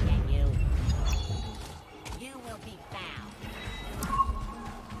get you. You will be found.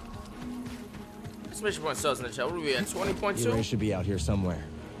 Exclamation point subs in the chat. What are we at? 20.2? The array should be out here somewhere.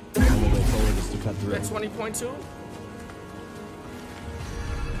 The only way forward is to cut through. At 20.2?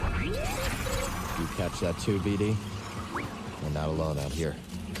 You catch that too, BD? We're not alone out here.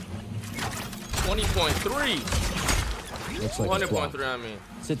 20.3. Looks like it's blocked. 20.3, I mean.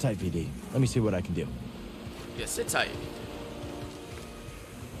 Sit tight, BD. Let me see what I can do. Yeah, sit tight.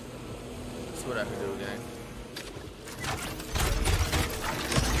 That's what I can do, gang.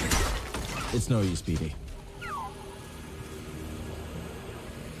 It's no use, BD.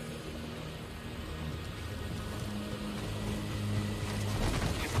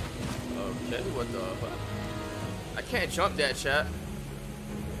 Okay, what the fuck? I can't jump that, chat.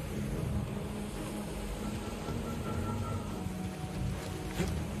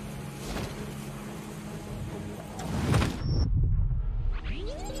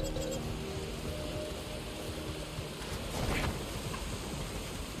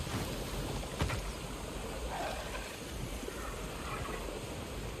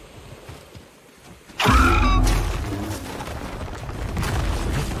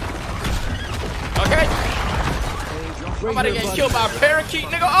 I'm about to get killed by a parakeet,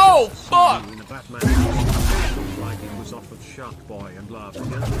 nigga. Oh, fuck! The Batman like it was off of Shark Boy and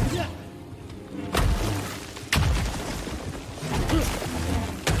laughing.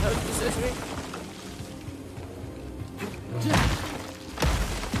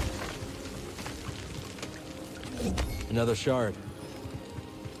 Another shard.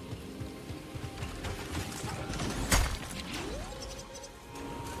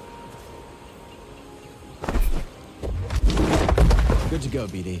 Good to go,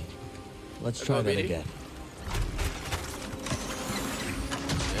 BD. Let's try that again.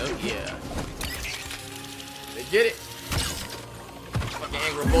 Oh yeah. They get it. Fucking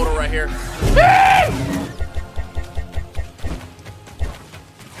angry boulder right here.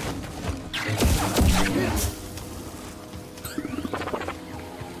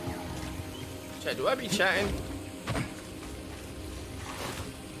 Chat, do I be chatting?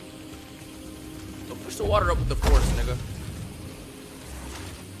 Don't push the water up with the force, nigga.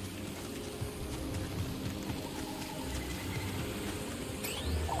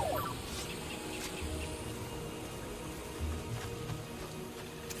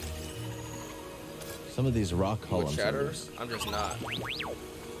 Some of these rock columns. Shatters? I'm just not.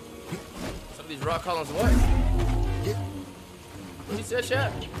 Some of these rock columns, what? What he said,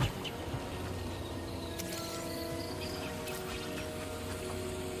 chat?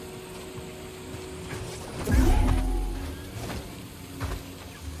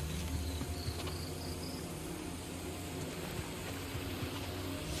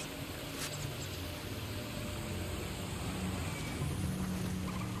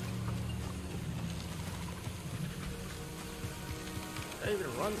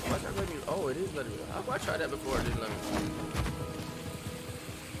 Oh, it is letting me. How I tried that before? It didn't let me.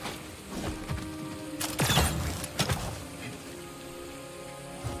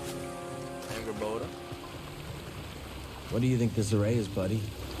 Anger boulder. What do you think this array is, buddy?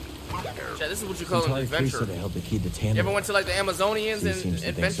 Chat, this is what you call an adventure. They held the key to Tandem. You ever went to like the Amazonians and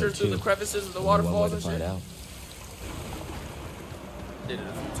adventured through the crevices of the waterfalls and shit? Did it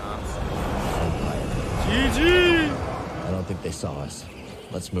a few times. GG! I don't think they saw us.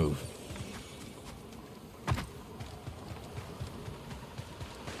 Let's move.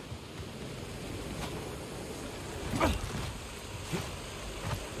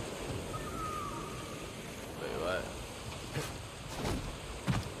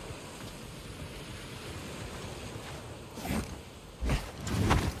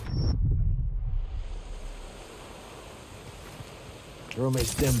 Throw me a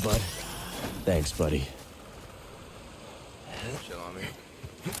stim, bud. Thanks, buddy. Chill on me.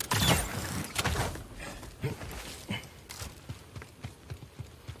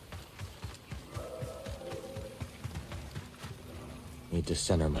 Need to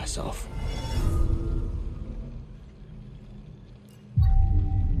center myself.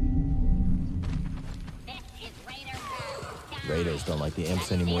 Raiders don't like the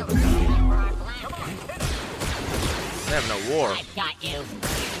imps any more than we do. They have no war. I've got you.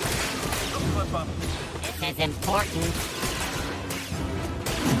 This is important.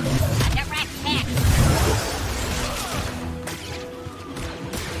 A direct hit.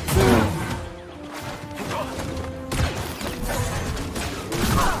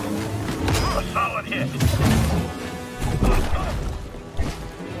 A solid hit.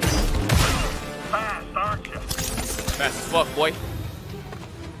 Fast, aren't you? Fast as fuck, boy.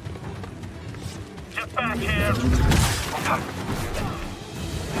 Get back here.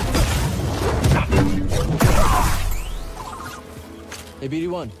 Hey,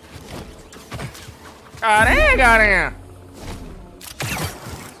 BD1. Got in.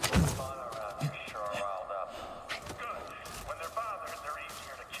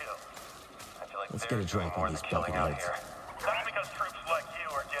 Let's get a drop on these bucket heads. That's because troops like you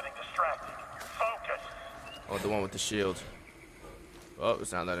are getting distracted. Focus. Oh, the one with the shield. Oh,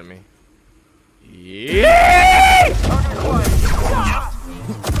 it's not letting me. Yeah! Oh,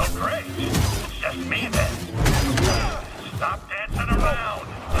 great. It's just me then. Stop dancing around.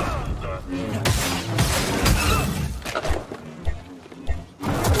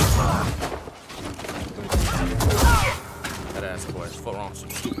 That ass boy. Fuck wrong,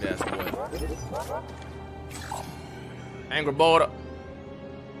 stupid ass boy. Angry border.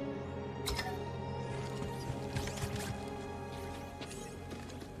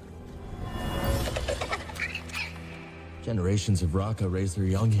 Generations of Raka raised their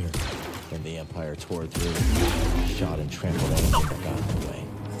young here. Then the Empire tore through, shot and trampled anything that got in the way.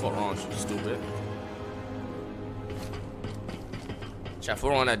 Fuck wrong, stupid. Shot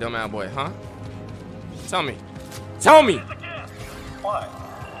foot on that dumb ass boy, huh? Tell me. Tell me! What?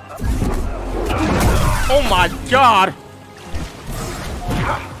 Oh my god!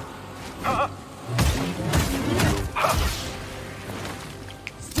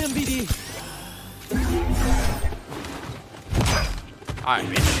 Stim BD! Alright,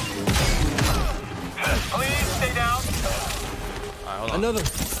 bitch. Please stay down. Alright, hold on. Another.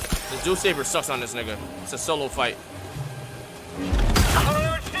 The Dual Saber sucks on this nigga. It's a solo fight. I'm on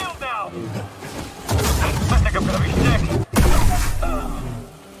your shield now. I think I'm gonna be sick.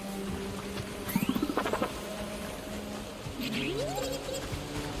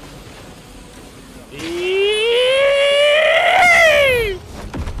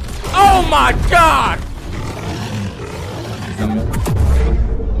 Oh my god!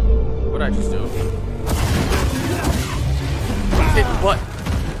 What'd I just do? Hit what? I'm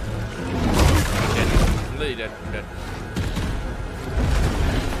dead. I'm literally dead. I'm dead.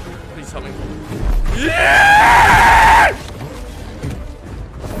 Please help me. Yeah!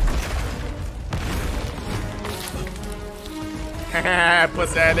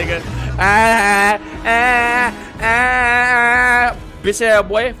 Pussy ass nigga. Bitch ass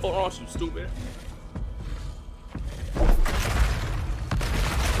boy. Fuck on you, stupid.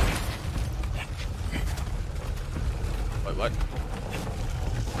 Wait, what?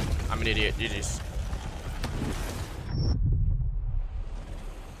 I'm an idiot. GG's.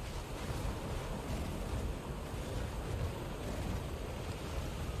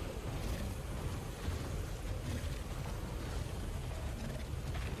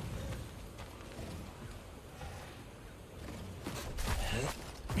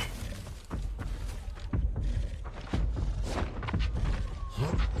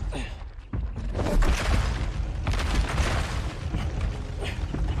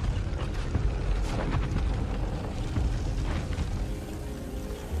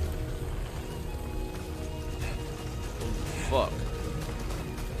 Fuck.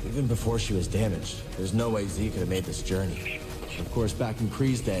 Even before she was damaged, there's no way Z could have made this journey. Of course, back in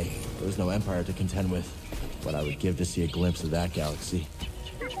Kree's day, there was no Empire to contend with. But I would give to see a glimpse of that galaxy.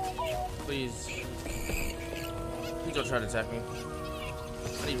 Please. Please don't try to attack me.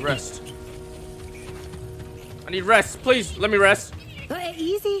 I need rest. I need rest. Please, let me rest.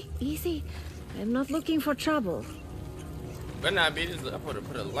 Easy, easy. I'm not looking for trouble. Better not be this. I put a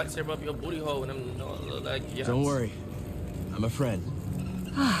lightsaber up your booty hole and I'm like, yeah. Don't worry. I'm a friend.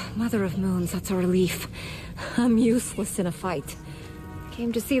 Ah, Mother of Moons, that's a relief. I'm useless in a fight.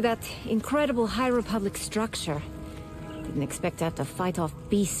 Came to see that incredible High Republic structure. Didn't expect to have to fight off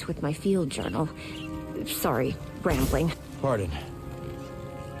beasts with my field journal. Sorry, rambling. Pardon.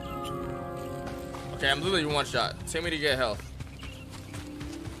 Okay, I'm literally one shot. Tell me to get health.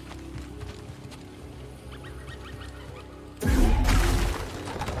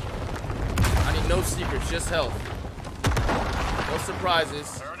 I need no secrets, just health. No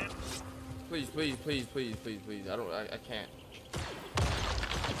surprises. Please, please, please, please, please, please. I can't.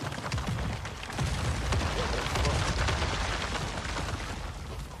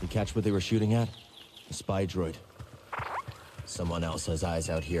 You catch what they were shooting at? A spy droid. Someone else has eyes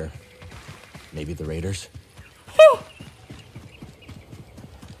out here. Maybe the Raiders?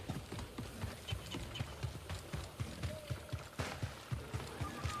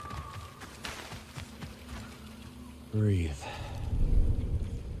 Breathe.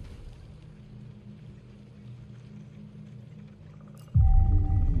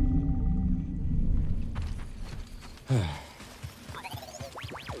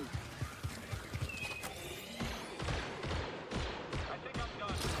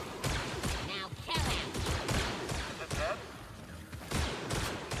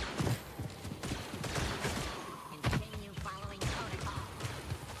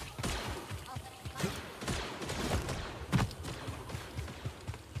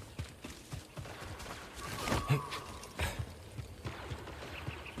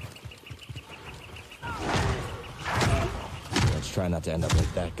 Let's try not to end up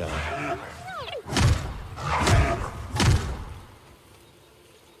like that guy.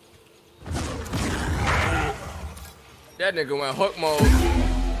 That nigga went hook mode.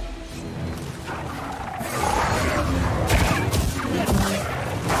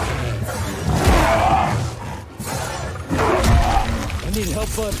 I need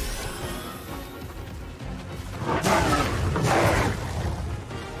help, bud.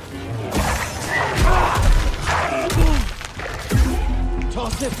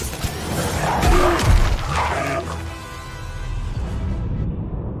 Toss it.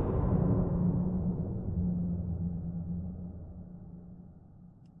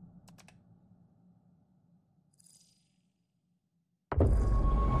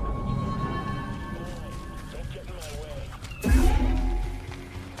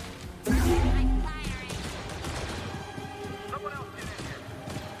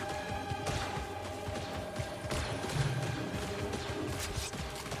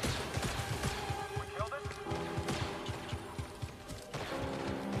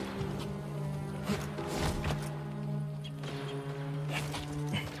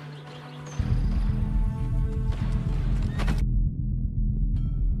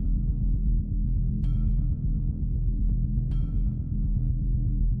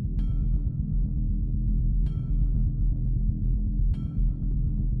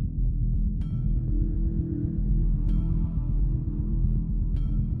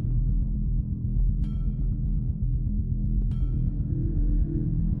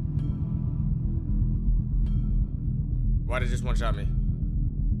 Why did just one shot me?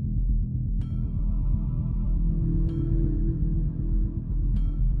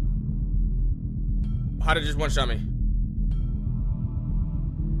 How did just one shot me?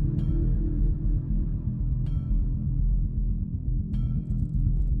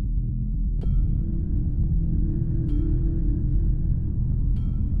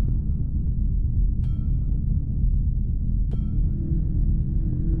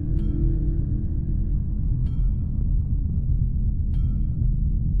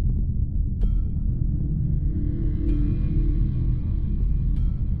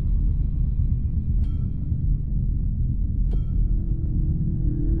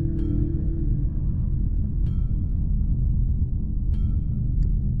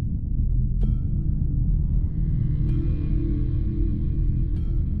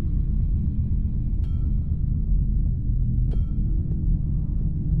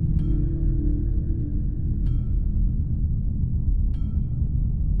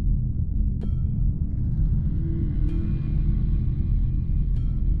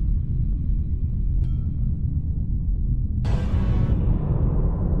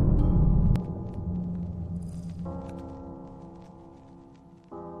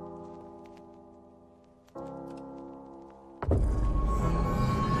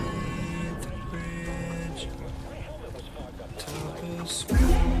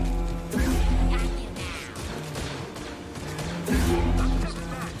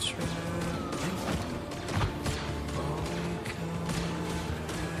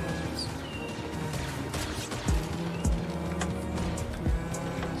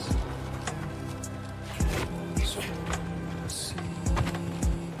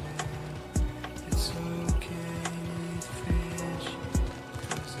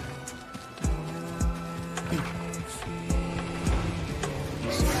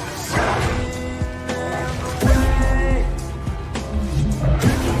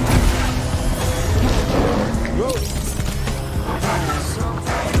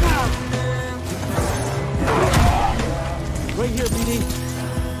 Right here, BD.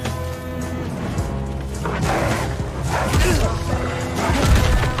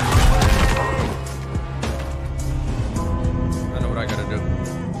 I know what I gotta do.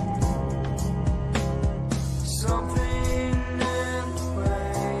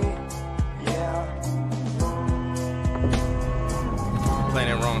 Playing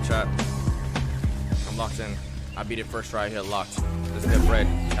it wrong, chat. I'm locked in. I beat it first try here, locked. Let's get bread.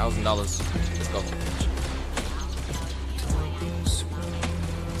 $1,000. Let's go.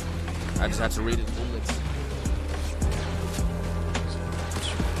 I just had to read it. Bullets.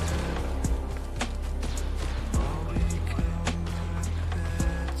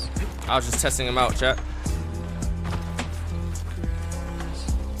 I was just testing him out, chat.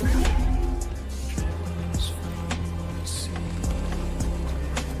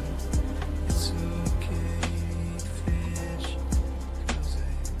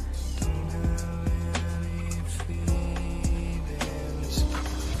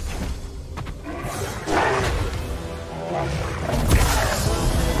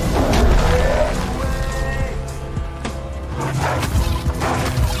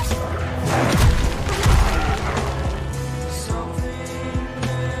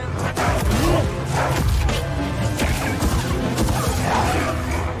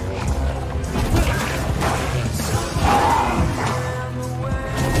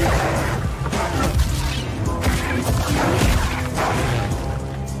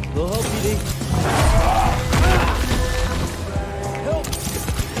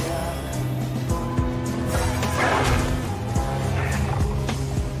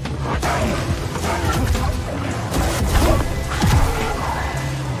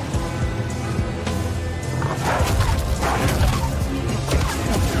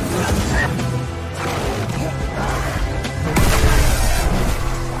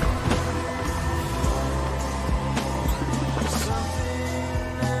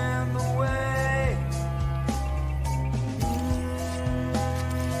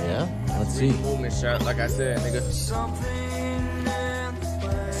 Z. movement shot, like I said, nigga.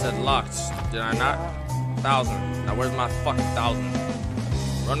 I said locked. Did I not? 1,000. Now where's my fucking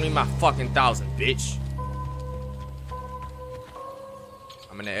 1,000? Run me my fucking 1,000, bitch.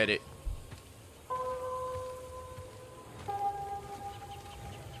 I'm gonna edit.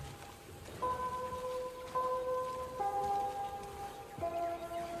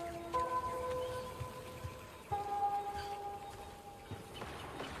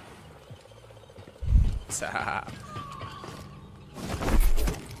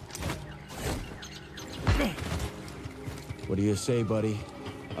 What do you say, buddy?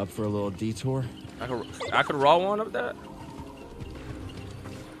 Up for a little detour? I could roll one of that.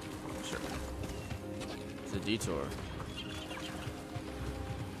 Sure. It's a detour.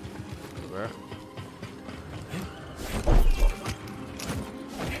 Where?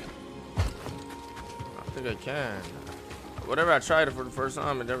 I think I can. Whatever I tried it for the first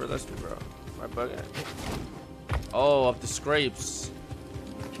time, it never lets me, bro. My bugging. Oh, up the scrapes.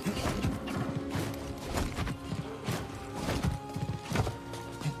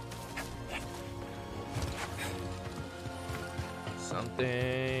 Something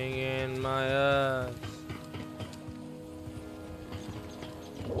in my eyes.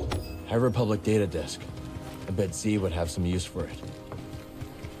 High Republic data disk. I bet Z would have some use for it.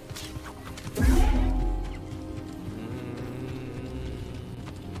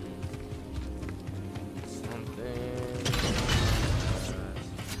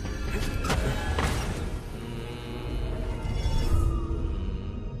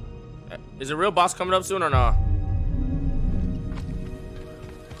 Is the real boss coming up soon or not?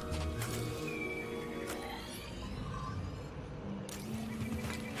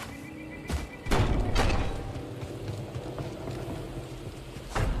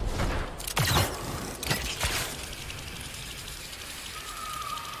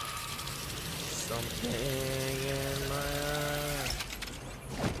 Something in my eyes.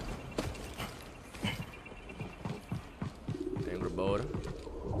 Angry boy.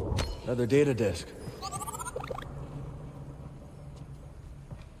 Another data disk.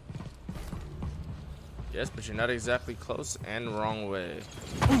 Yes, but you're not exactly close and wrong way.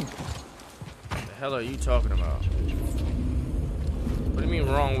 What the hell are you talking about? What do you mean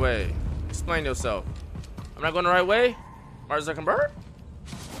wrong way? Explain yourself. I'm not going the right way? Mark Zuckerberg?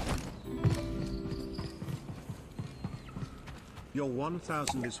 Your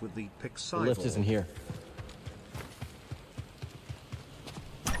 1,000 is with the Pixie. The lift isn't here.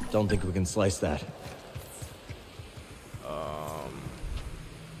 Don't think we can slice that.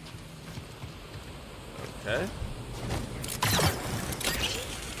 Okay.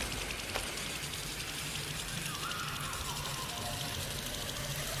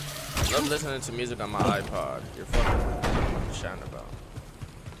 I love listening to music on my iPod. You're fucking shouting about.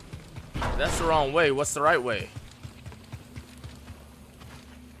 If that's the wrong way. What's the right way?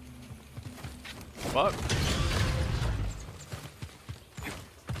 Fuck.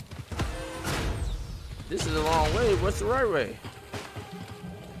 This is the wrong way. What's the right way?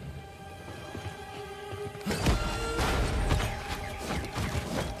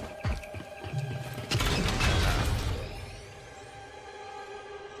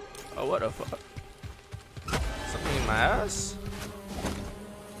 Oh, what the fuck? Something in my ass?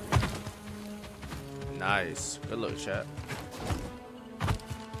 Nice. Good look, chat.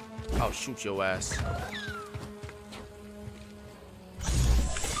 I'll shoot your ass.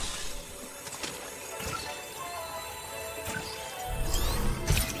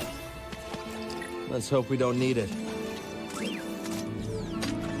 Let's hope we don't need it. You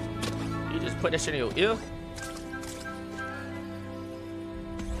just put that shit in your ear?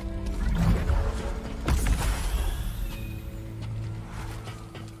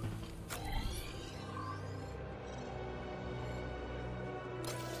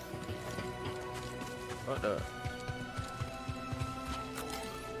 What the?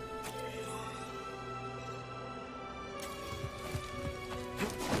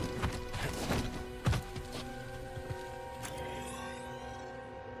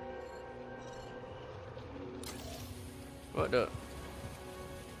 What the?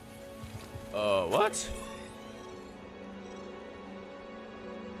 What?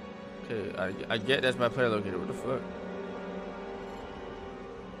 Okay, I get that's my player locator. What the fuck?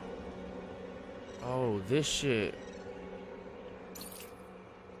 Oh, this shit.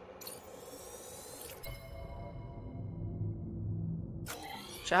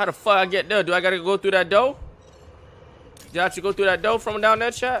 Chat, how the fuck I get there? Do I gotta go through that door? Did I have to go through that door from down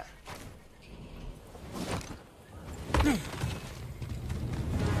there, chat?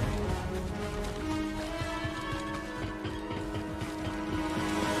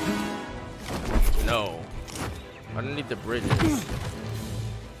 Underneath the bridges.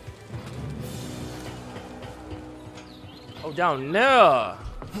 Oh, down there.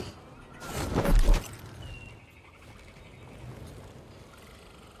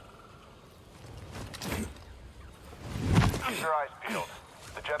 Keep your eyes peeled.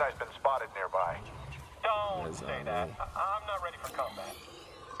 The Jedi's been spotted nearby. Don't say that. I'm not ready for combat.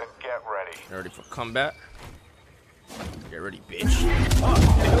 Then get ready. You ready for combat? Get ready, bitch. Oh,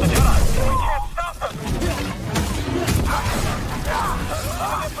 it's the Jedi. We can't stop them.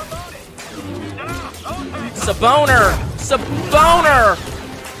 Saboner! Saboner!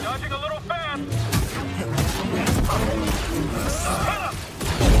 Dodging a little fast.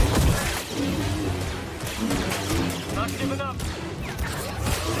 Not giving up.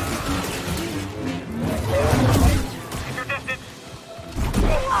 Keep your distance.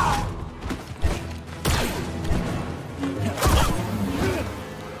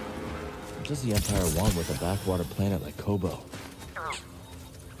 What does the Empire want with a backwater planet like Kobo?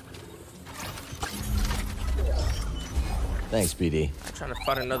 Thanks, BD. I'm trying to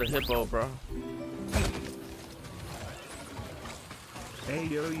fight another hippo, bro. Hey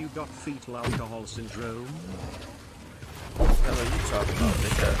yo, you got fetal alcohol syndrome? What the hell are you talking about,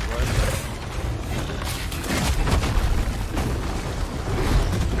 bitch ass boy?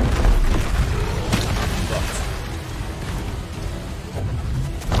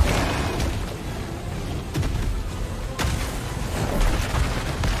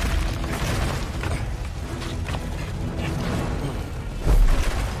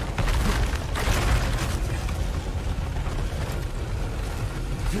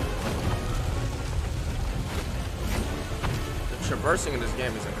 Traversing in this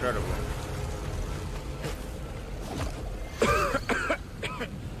game is incredible.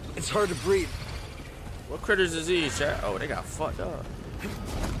 It's hard to breathe. What critters is these, chat? Oh, they got fucked up.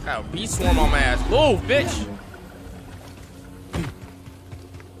 Got a bee swarm on my ass. Move, bitch!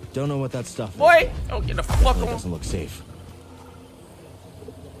 Don't know what that stuff is. Boy, don't get the fuck on. It doesn't look safe.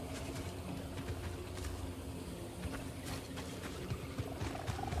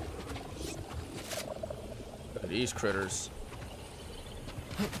 Look at these critters.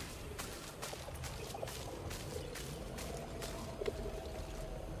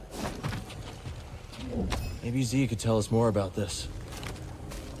 Maybe Z could tell us more about this.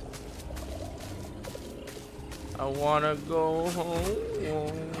 I wanna go home.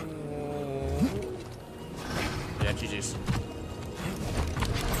 Yeah, GG's.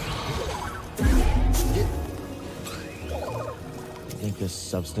 You think this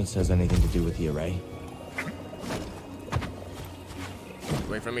substance has anything to do with the array?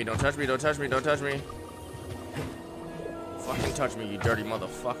 Wait for me, don't touch me, don't touch me, don't touch me. Fucking touch me, you dirty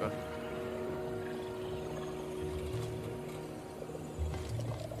motherfucker.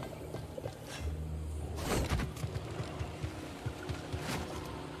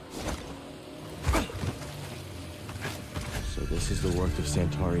 So this is the work of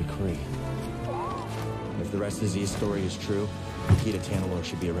Santari Kree. If the rest of Z's story is true, Nikita Tanalor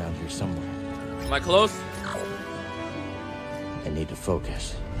should be around here somewhere. Am I close? I need to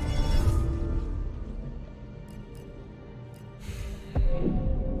focus.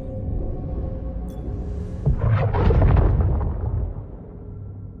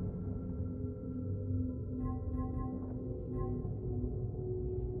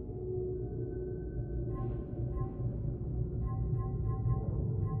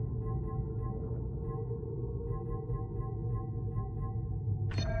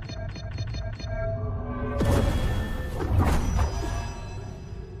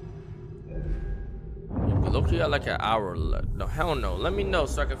 Loki got like an hour left. No, hell no. Let me know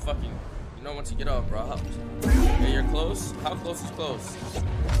so I can fucking, you know, once you get off, bro. Hey, you're close? How close is close?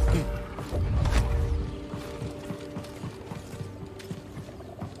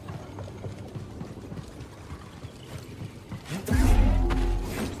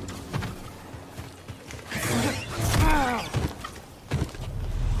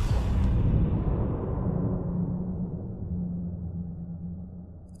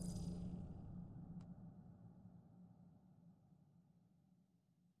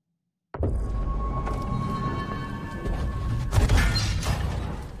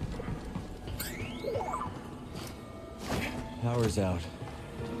 Power's out.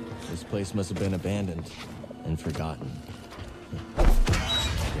 This place must have been abandoned and forgotten.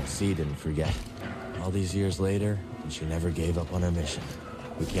 Guess C didn't forget. All these years later, and she never gave up on her mission.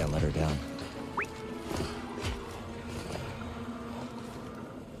 We can't let her down.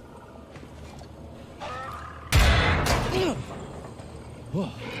 Whoa.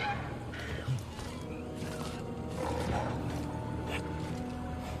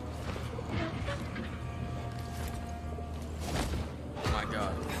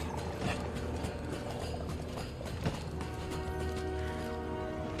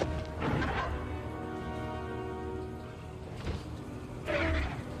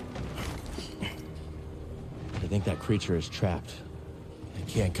 think that creature is trapped. I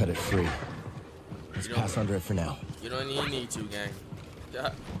can't cut it free. Let's pass under it for now. You don't even need to, gang.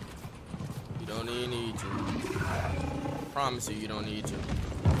 Yeah. You don't even need to. I promise you, you don't need to.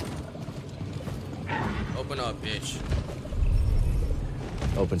 Open up, bitch.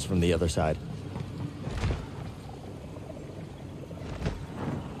 Opens from the other side.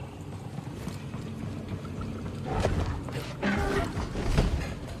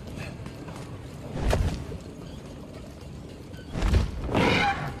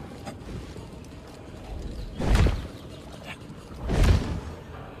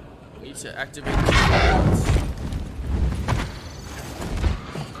 To activate the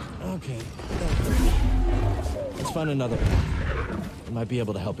okay. Let's find another. I might be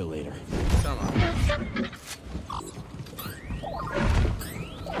able to help it later. Come on.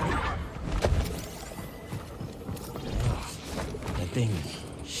 That thing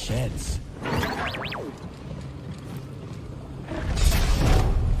sheds.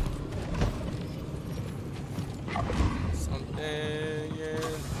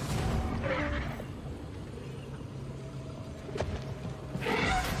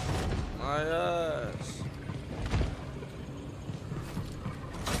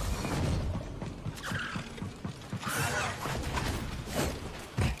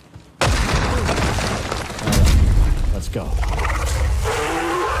 Go.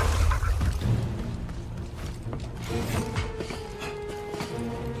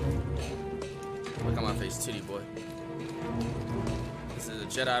 Look at my face, titty boy. This is a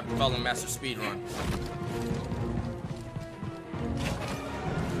Jedi Fallen Master speedrun.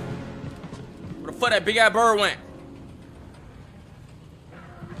 Where the fuck that big ass bird went?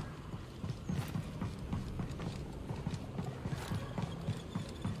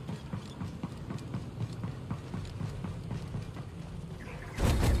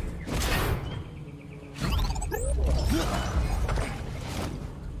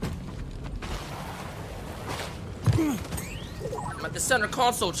 I'm at the center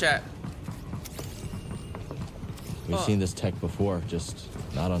console, chat. We've seen this tech before, just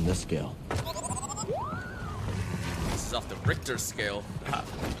not on this scale. This is off the Richter scale.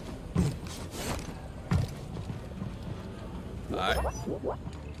 Alright.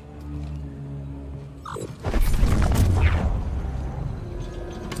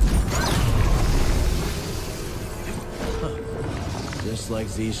 Just like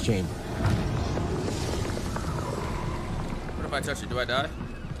Z's chamber. What if I touch it? Do I die?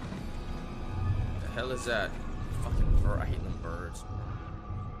 The hell is that? Fucking bird. I hate them birds.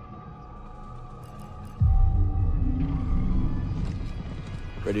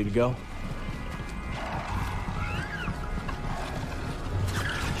 Ready to go?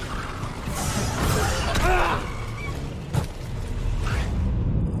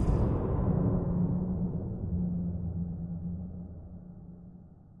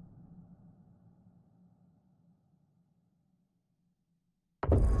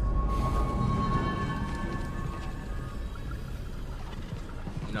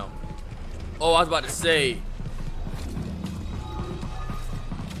 No. Oh, I was about to say.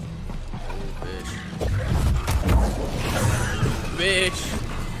 Oh, bitch. Bitch.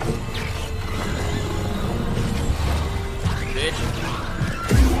 Bitch.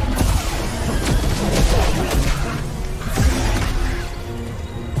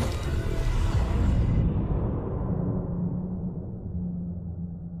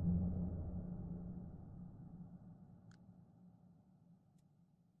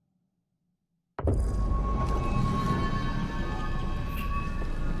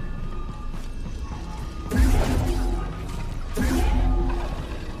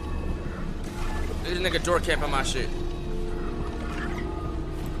 This nigga door camping my shit.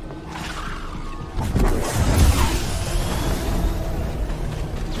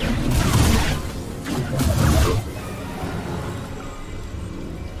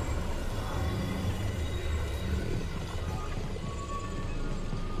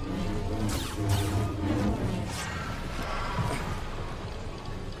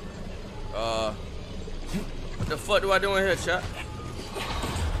 What the fuck do I do in here, chat?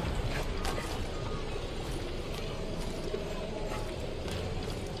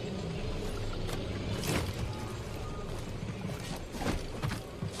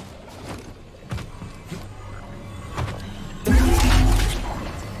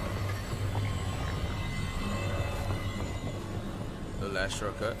 The last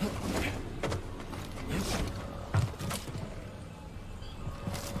shortcut.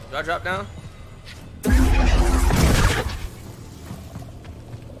 Do I drop down?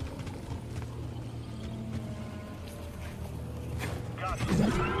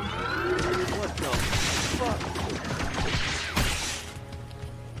 What the fuck?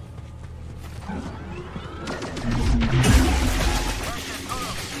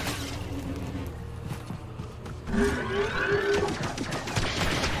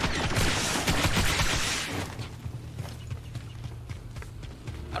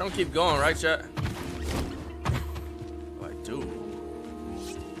 gonna keep going, right, chat? Oh, I do.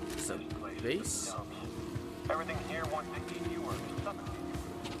 It's a base? Everything here wants to eat you or suffocate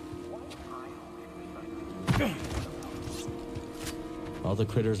you. All the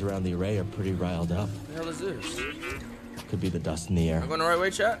critters around the array are pretty riled up. What the hell is this? Could be the dust in the air. Am I going the right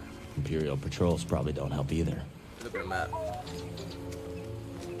way, chat? Imperial patrols probably don't help either. Look at the map.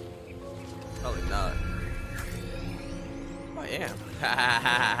 Probably not. I am.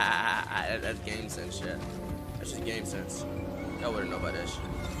 That's game sense shit. That's just game sense. Y'all wouldn't know about that shit.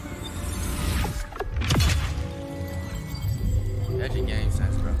 That's your game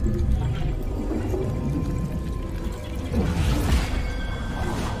sense, bro.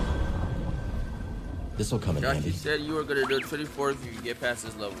 This'll come in Josh, handy. you said you were gonna do it 24 if you could get past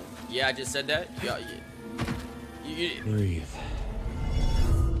this level. Yeah, I just said that. Yeah, you Breathe.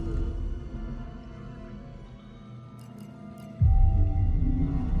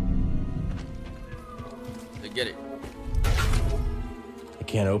 Get it. I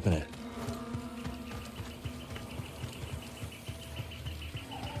can't open it.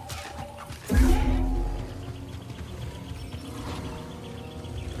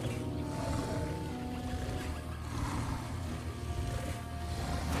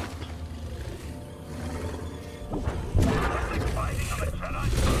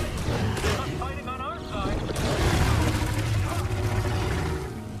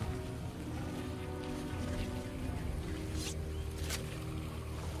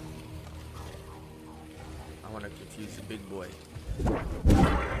 Confuse the big boy.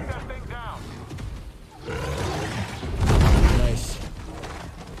 Nice.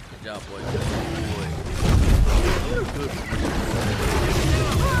 Good job, boy. Good boy.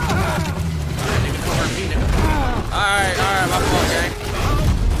 Alright, my fault, gang.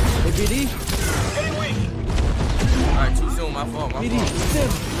 Hey, BD. Alright, too soon, my fault, BD,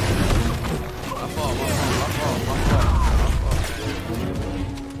 my fault.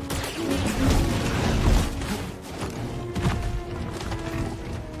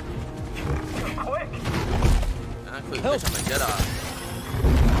 Help. Bitch, I'm a Jedi.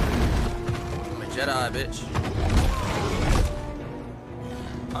 I'm a Jedi, bitch.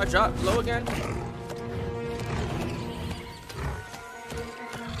 I dropped low again.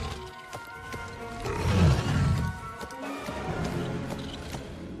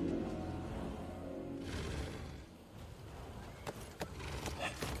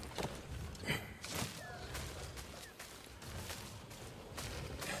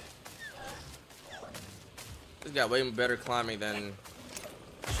 This got way better climbing than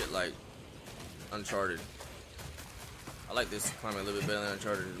shit like Uncharted. I like this climbing a little bit better than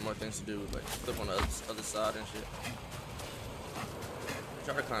Uncharted. There's more things to do, like flip on the other side and shit.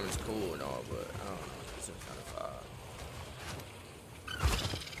 Uncharted climbing is cool and all, but I don't know. This is kind of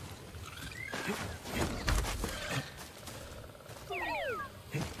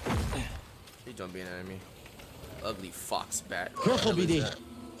He don't be an enemy. Ugly fox bat. Careful, BD.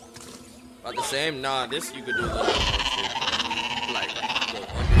 About the same? Nah, this you could do a little more shit. Like, little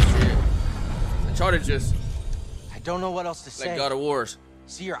ugly shit. Uncharted just... I don't know what else to say. Like God of Wars.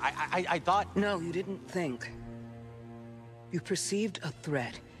 Seer, I thought... No, you didn't think. You perceived a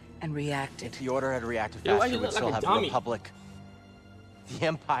threat and reacted. The Order had reacted Yo, why faster, you we'd look still like a have dummy? the Republic. The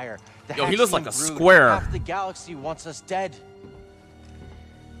Empire. The Yo, he looks like a Haxian brood. square. Half the galaxy wants us dead.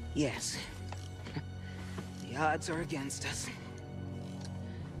 Yes. The odds are against us.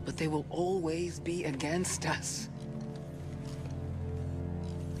 But they will always be against us.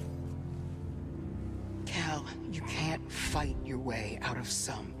 Cal, you can't fight your way out of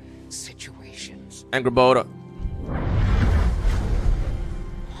some situations. Angry Boda.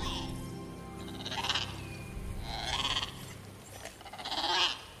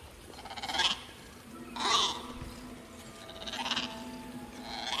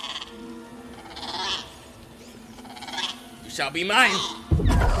 You shall be mine.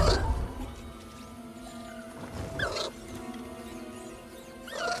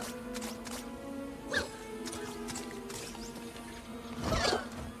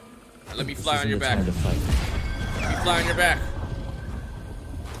 Let me fly on your back. Let me fly on your back.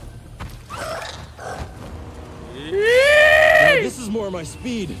 Now, this is more my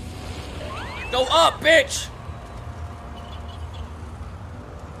speed. Go up, bitch!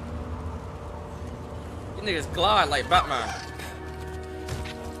 You niggas glide like Batman.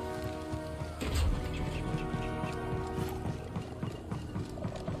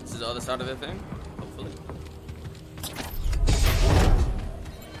 This is the other side of the thing, hopefully.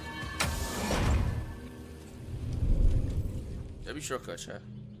 That'd be shortcut, chat.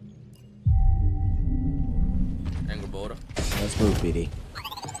 Angry Boda. Let's move, BD.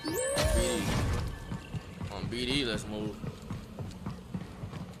 BD. On BD, let's move.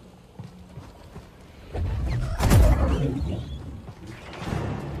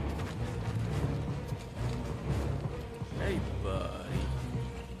 Hey, buddy.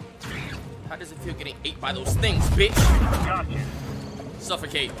 How does it feel getting ate by those things, bitch? Gotcha.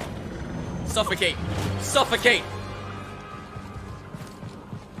 Suffocate. Suffocate. Suffocate.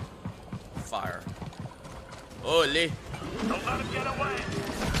 Fire. Ole. Don't let him get away.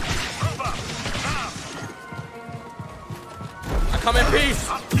 Move up. Now. I come in peace.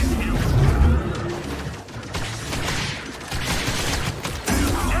 I'll get you.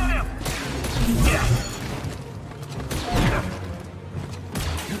 Get him. Yeah.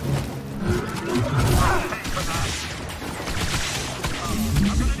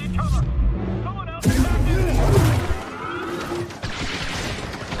 I'm gonna need cover. Someone else attack him.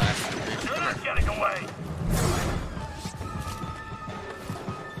 You're not getting away.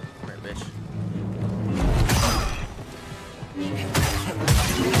 Right, bitch.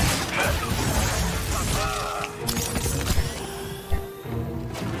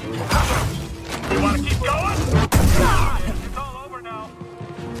 You want to keep going? It's all over now.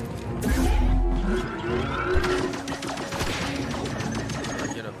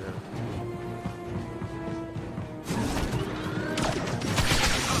 Get up there.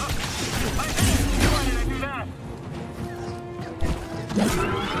 Why did I do that?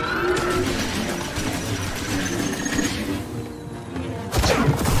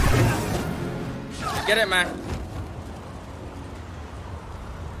 Get it, man.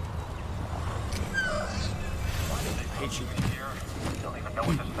 I hate you. You don't even know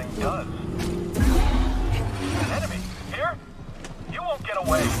what this thing does. An enemy here? You won't get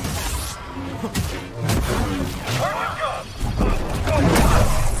away. Where'd you go?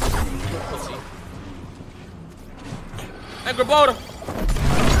 Pussy. And Grabota.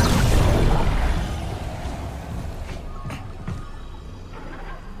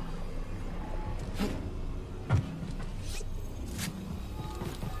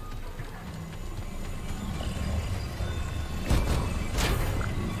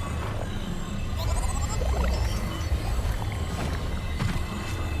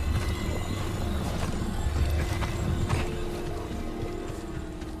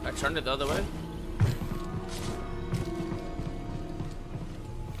 I turned it the other way.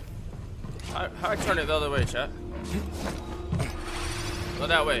 How I turn it the other way, chat? Go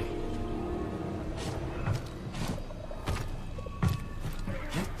that way.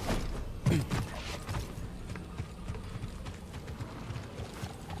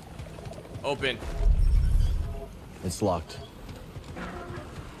 Open. It's locked.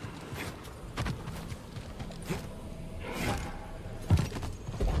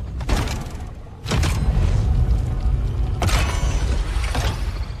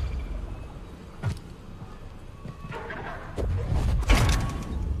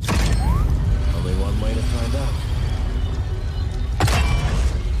 Only one way to find out.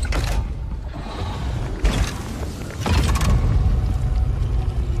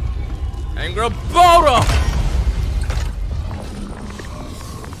 And Grabota!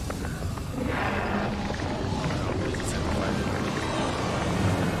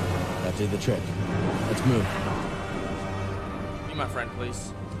 That did the trick. Let's move. Be my friend,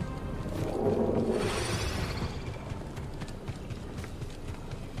 please.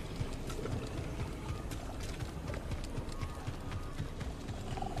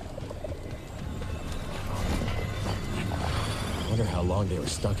 I wonder how long they were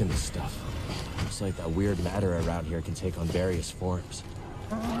stuck in this stuff. Looks like that weird matter around here can take on various forms.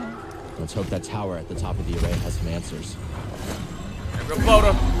 Let's hope that tower at the top of the array has some answers. And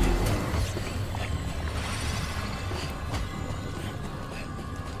Grabota!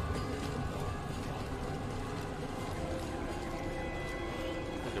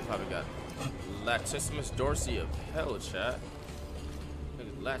 I think probably got Latissimus Dorsey of hell, chat. I think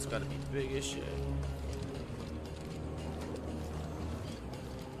Lat's gotta be big as shit.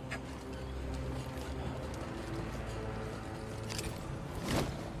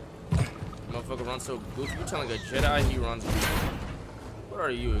 Motherfucker runs so goofy. You telling a Jedi he runs goofy. What are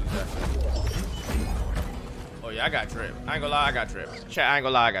you exactly? Oh yeah, I got drip. I ain't gonna lie, I got drip. Chat, I ain't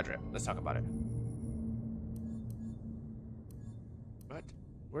gonna lie, I got drip. Let's talk about it. What?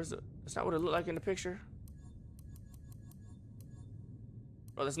 Where's the... That's not what it looked like in the picture.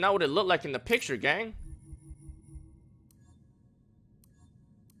 Bro, that's not what it looked like in the picture, gang.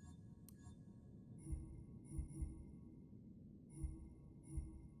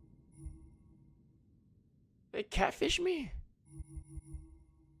 They catfish me?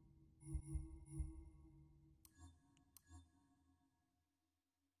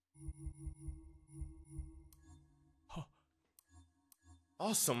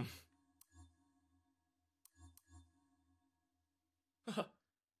 Awesome.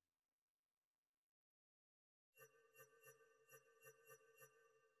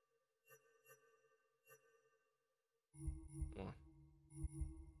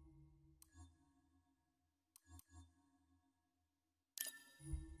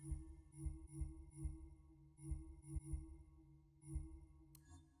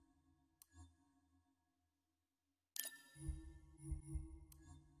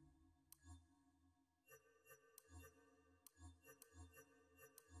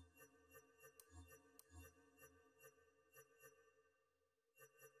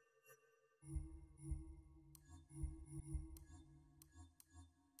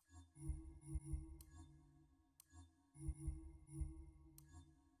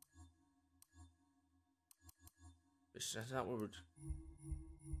 Bitch, that's not what we're...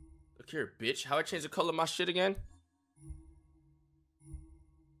 Look here, bitch. How I change the color of my shit again?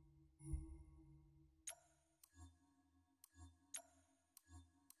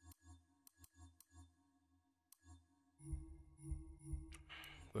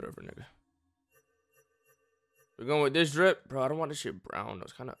 Whatever, nigga. We're going with this drip? Bro, I don't want this shit brown.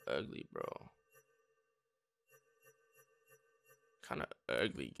 That's kind of ugly, bro. Kind of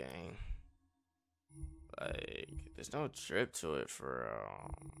ugly, gang. Like, there's no drip to it for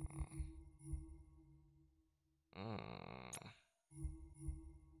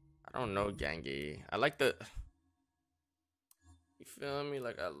I don't know, gangy. I like the... You feel me?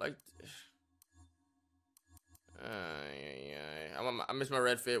 Like, I like... I miss my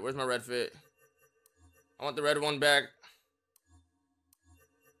red fit. Where's my red fit? I want the red one back.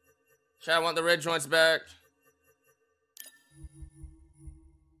 Chat, I want the red joints back.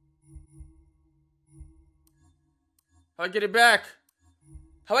 How I get it back?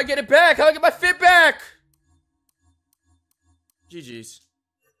 How I get it back? How I get my fit back? GG's.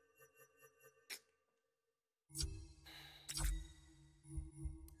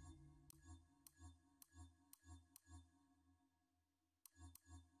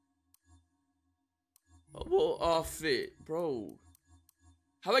 Bubble outfit, bro.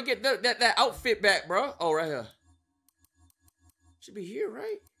 How I get that outfit back, bro? Oh, right here. Should be here,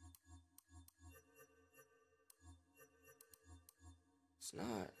 right? It's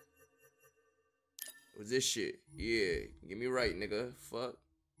not. What's this shit? Yeah, get me right, nigga. Fuck.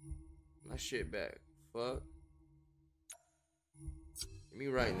 My shit back. Fuck. Get me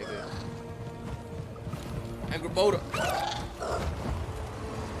right, nigga. Angry Boda.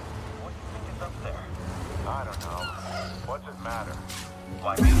 Up there. I don't know. What's it matter?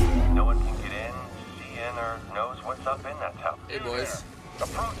 Like, no one can get in, see in, or knows what's up in that tower. Hey, boys.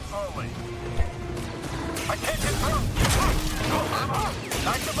 Approach slowly. I can't get through.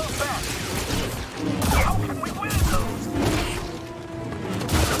 Nice to move back. How can we win those?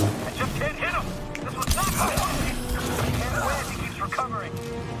 I just can't hit him. This was not my way. He can't win. He keeps recovering.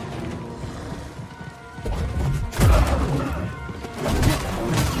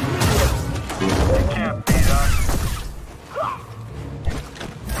 You can't beat us.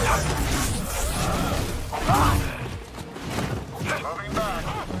 Moving back.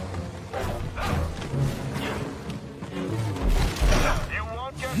 You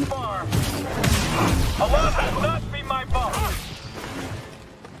won't get far. Allah will not be my boss.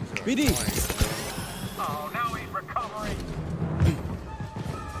 BD. Oh, now he's recovering.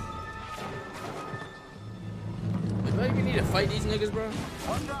 Do I even need to fight these niggas, bro?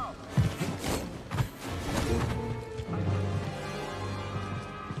 Watch out.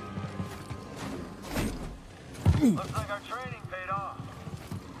 Looks like our training paid off.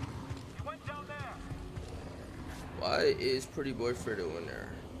 You went down there. Why is Pretty Boy Fredo in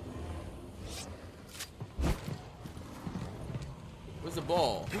there? Where's the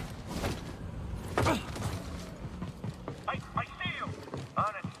ball? I see you.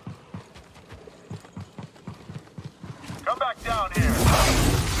 On it. Come back down here.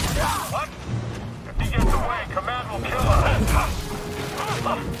 What? If he gets away, Command will kill us.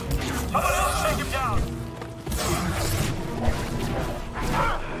 Someone else take him down.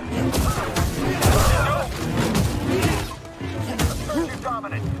 You're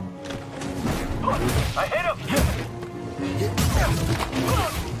dominant. I hit him.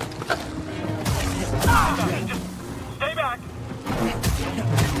 Just stay back.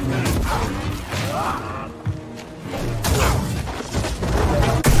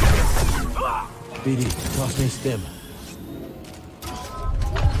 BD, toss me a stim.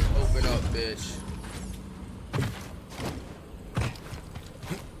 Open up, bitch.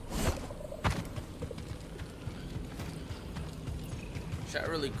 Shot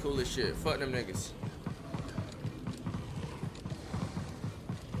really cool as shit. Fuck them niggas.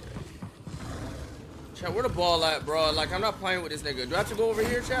 Chat, where the ball at, bro? Like, I'm not playing with this nigga. Do I have to go over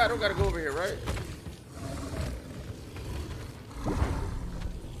here, chat? I don't gotta go over here, right?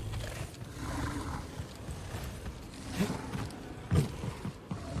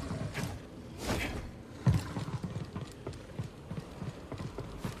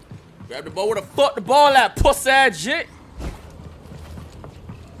 Grab the ball. Where the fuck the ball at, puss ass shit?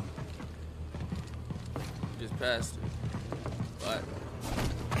 Just passed it. What?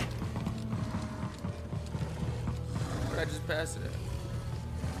 Where'd I just pass it at?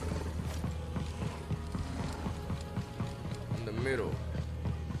 In the middle.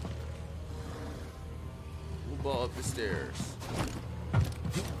 Move ball up the stairs.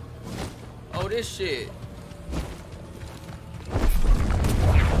 Oh, this shit.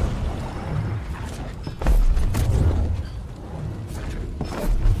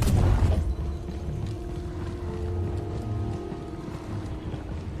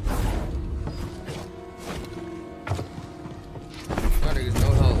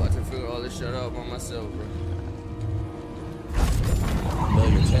 Shut up on myself, bro.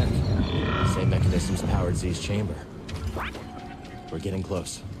 Familiar tech. Same mechanisms powered Z's chamber. We're getting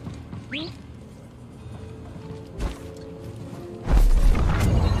close.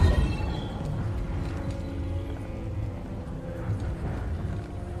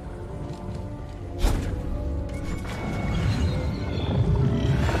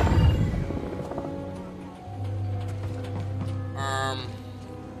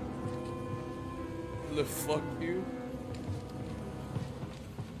 The fuck you?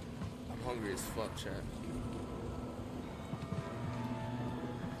 I'm hungry as fuck, chat.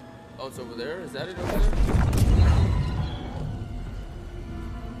 Oh, it's over there? Is that it over there?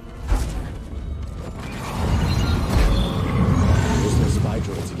 There's no spy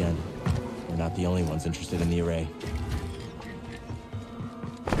droids again. We're not the only ones interested in the array.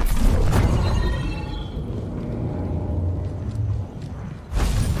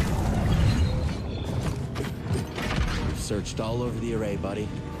 Searched all over the array, buddy.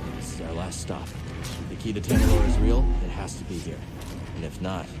 This is our last stop. If the key to Tanalorr is real, it has to be here. And if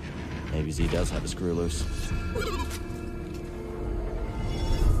not, maybe Z does have a screw loose.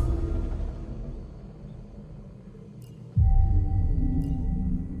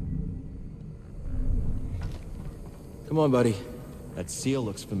 Come on, buddy. That seal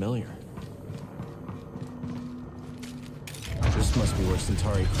looks familiar. This must be where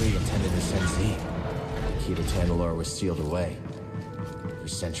Centauri Kree intended to send Z. The key to Tanalorr was sealed away for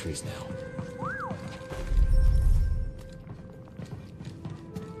centuries now.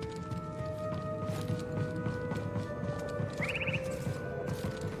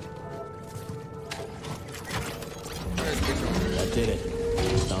 That did it.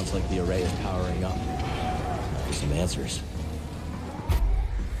 Sounds like the array is powering up. For some answers.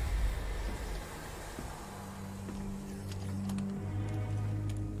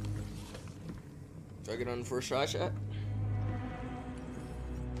 Do I get on the first shot, chat?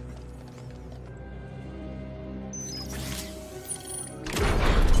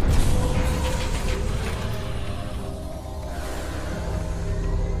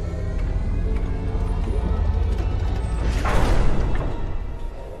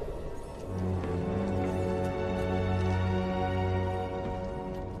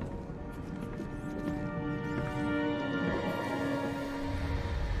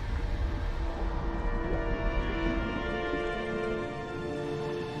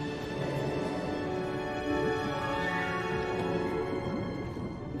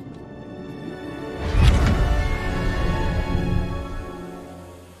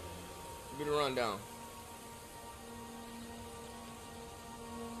 Down.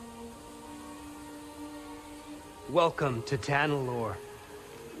 Welcome to Tanalorr.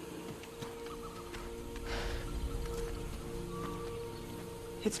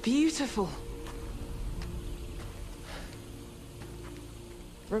 It's beautiful.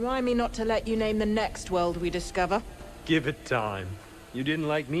 Remind me not to let you name the next world we discover. Give it time. You didn't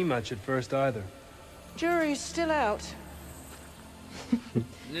like me much at first either. Jury's still out.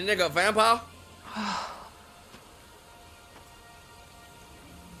 The nigga vampire?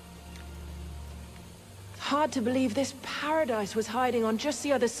 Hard to believe this paradise was hiding on just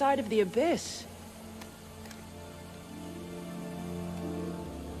the other side of the abyss.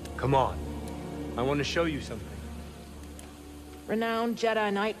 Come on. I want to show you something. Renowned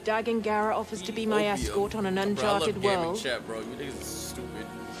Jedi Knight Dagan Gera offers to be my escort on an uncharted bro, I love world. chat, bro. You niggas are stupid.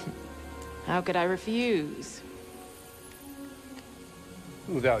 How could I refuse?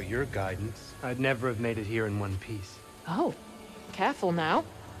 Without your guidance, I'd never have made it here in one piece. Oh, careful now.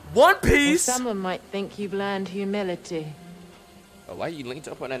 One Piece? Or someone might think you've learned humility. Oh, why you linked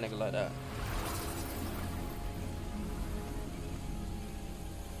up on that nigga like that?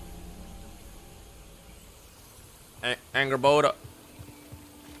 Anger Boda.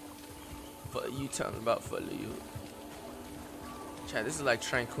 What you tell me about for you? Chat, this is like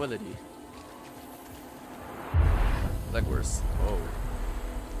tranquility. Like we're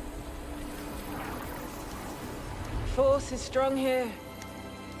Force is strong here.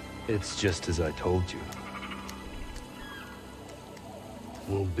 It's just as I told you.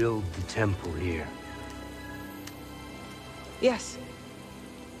 We'll build the temple here. Yes.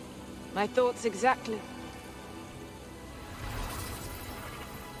 My thoughts exactly.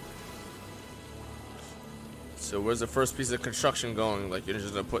 So where's the first piece of construction going? Like you're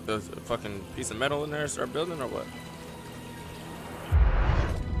just gonna put the fucking piece of metal in there and start building, or what?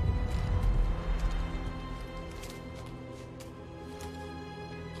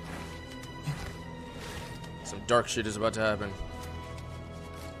 Some dark shit is about to happen.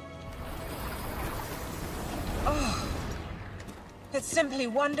 Oh, it's simply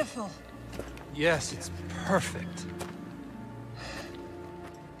wonderful. Yes, it's perfect.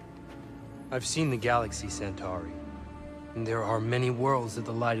 I've seen the galaxy, Centauri, and there are many worlds that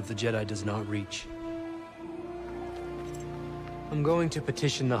the light of the Jedi does not reach. I'm going to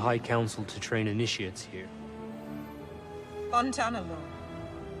petition the High Council to train initiates here. Fontana law.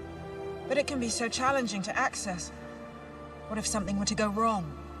 But it can be so challenging to access. What if something were to go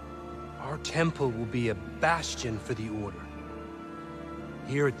wrong? Our temple will be a bastion for the Order,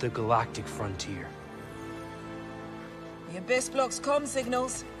 here at the galactic frontier. The Abyss blocks comm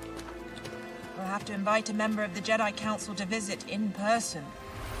signals. We'll have to invite a member of the Jedi Council to visit in person.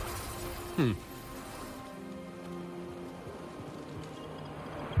 Some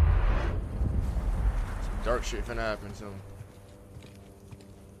dark shit finna happen soon.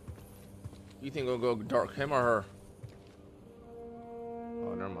 You think it'll go dark, him or her?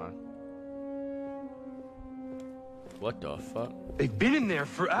 Oh, never mind. What the fuck? They've been in there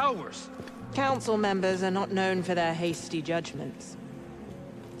for hours. Council members are not known for their hasty judgments.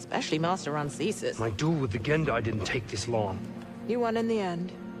 Especially Master Rancesis. My duel with the Gendai didn't take this long. You won in the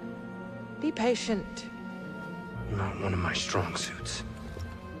end. Be patient. Not one of my strong suits.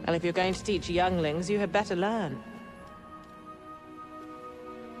 Well, if you're going to teach younglings, you had better learn.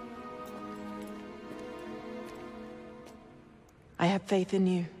 I have faith in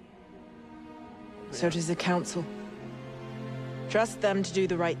you. So does the Council. Trust them to do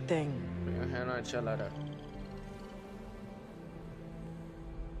the right thing.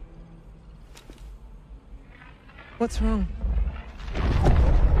 What's wrong?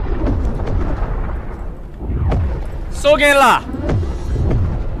 Sogenla!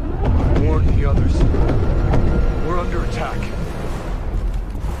 Warn the others. We're under attack.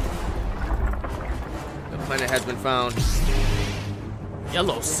 The planet has been found.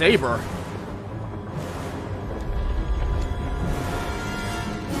 Yellow Saber.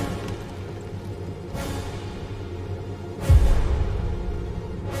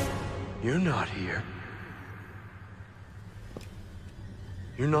 You're not here.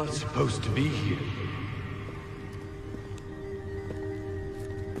 You're not supposed to be here.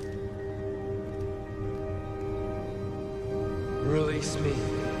 Release me.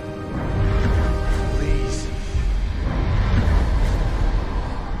 Please.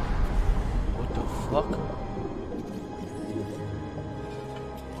 What the fuck?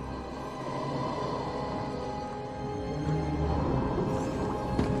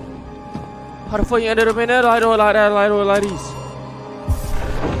 How the fuck you ended up in that light or ladies?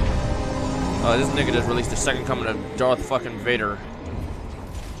 Oh, this nigga just released the second coming of Darth fucking Vader.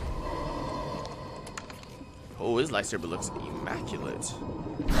 Oh, his lightsaber looks immaculate.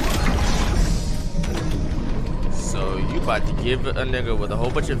 So you about to give a nigga with a whole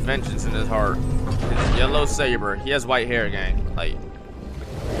bunch of vengeance in his heart his yellow saber. He has white hair, gang. Like,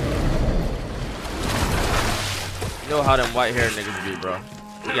 you know how them white hair niggas be, bro.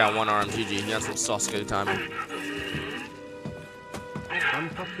 He got one arm, GG. He got some Sasuke timing.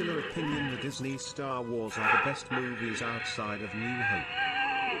 Unpopular opinion: the Disney Star Wars are the best movies outside of New Hope.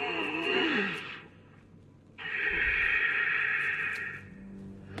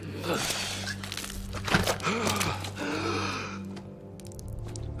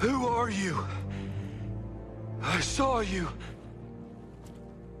 Who are you? I saw you.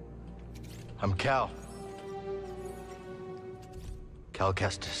 I'm Cal. Cal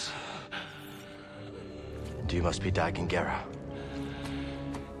Kestis. And you must be Dagon Gera.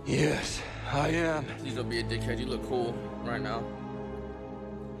 Yes, I am. Please don't be a dickhead. You look cool right now.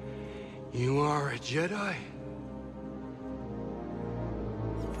 You are a Jedi?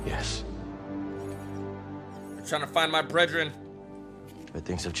 Yes. I'm trying to find my brethren. But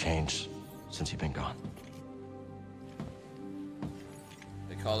things have changed since you've been gone.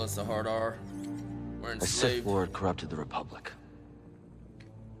 They call us the Hard R. A Sith Lord corrupted the Republic.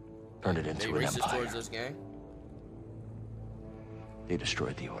 Turned it into an empire. Towards this gang? They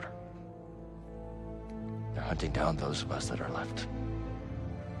destroyed the Order. They're hunting down those of us that are left.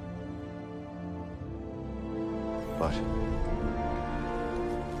 But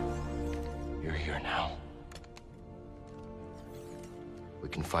you're here now. We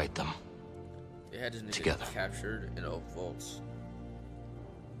can fight them. They had this nigga together. Captured in oak vaults.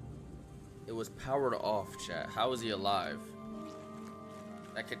 It was powered off, chat. How is he alive?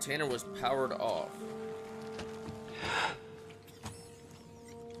 That container was powered off.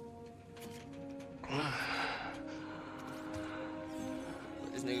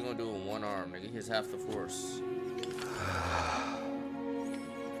 What this nigga gonna do with one arm, nigga? He has half the force.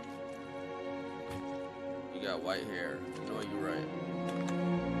 You got white hair. You know you're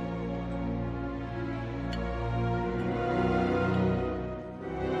right.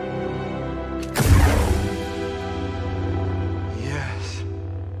 Yes.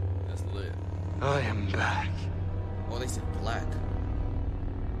 That's lit. I am back. Oh, they said black.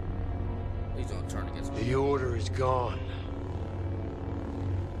 Please don't turn against me. The Order is gone.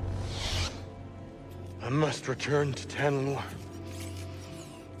 I must return to Tanalorr.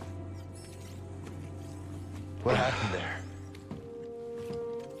 What happened there?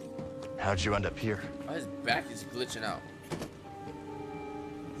 How'd you end up here? Oh, his back is glitching out.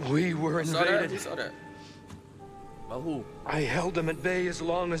 We were Saw that? invaded. Who saw that? By who? I held them at bay as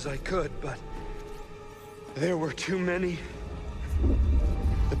long as I could, but there were too many.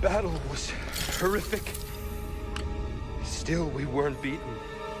 The battle was horrific. Still, we weren't beaten.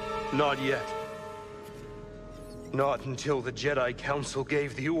 Not yet. Not until the Jedi Council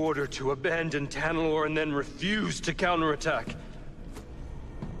gave the order to abandon Tanalorr and then refused to counterattack.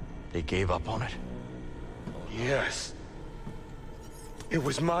 They gave up on it? Yes. It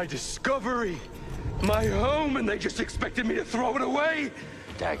was my discovery, my home, and they just expected me to throw it away?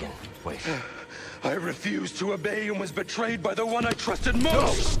 Dagon, wait. I refused to obey and was betrayed by the one I trusted most. No,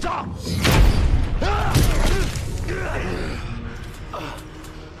 stop!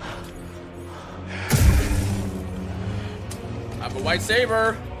 I have a white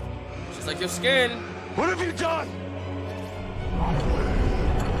saber. Just like your skin. What have you done?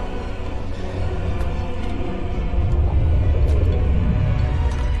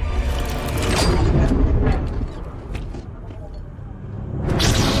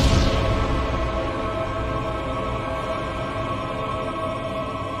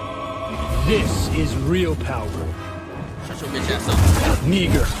 This is real power. Shut your bitch ass up.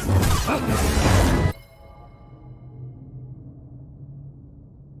 Meager.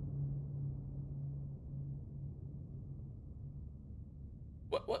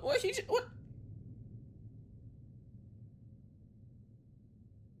 What he just, what?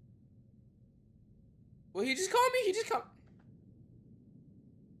 Well, he just called me. He just called.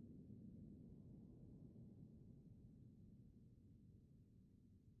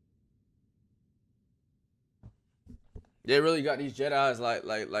 They really got these Jedis like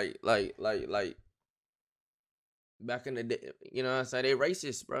back in the day. You know what I'm saying? They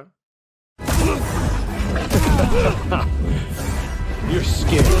racist, bro. You're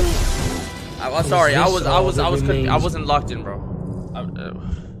scared. I'm sorry. I wasn't locked in, bro.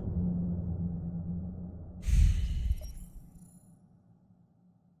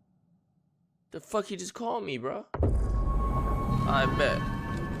 The fuck he just called me, bro? I bet.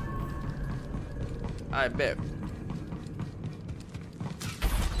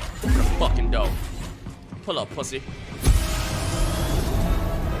 Fucking dope. Pull up, pussy.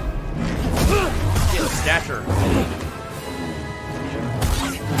 Get stature.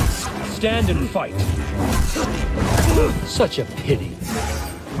 Stand and fight. Such a pity.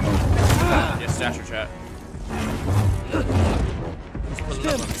 Get stature, chat.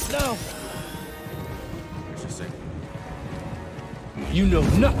 No. What's she say? You know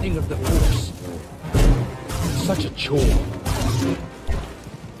nothing of the Force. Such a chore.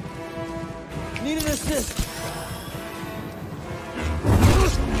 Need an assist.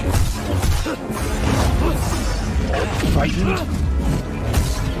 Frightened?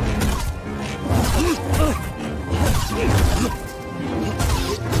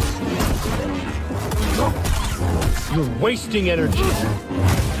 You're wasting energy.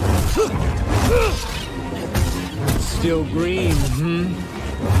 It's still green,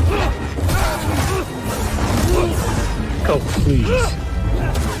 Oh, please.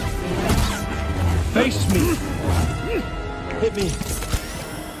 Face me. Hit me.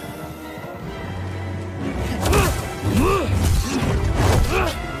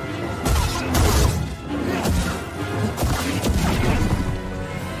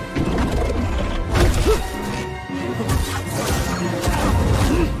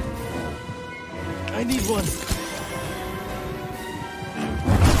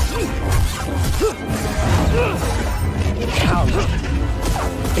 Coward.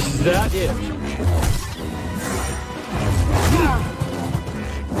 Is that it?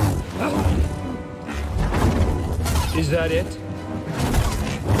 Is that it?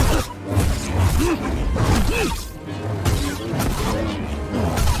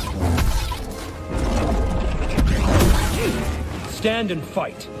 Stand and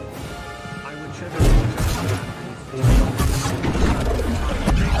fight.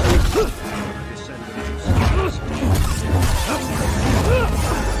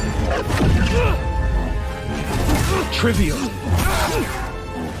 Trivial. I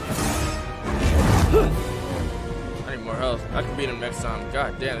need more health. I can beat him next time.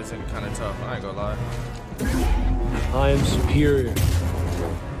 God damn, this thing kind of tough. I ain't gonna lie. I am superior.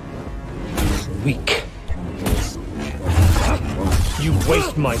 Weak. You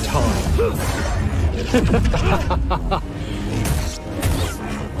waste my time.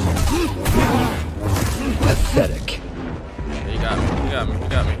 Pathetic. Yeah, he got me. He got me. He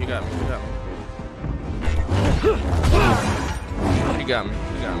got me. He got me. He got me. He got me.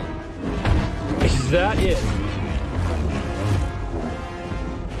 He got me. Is that it?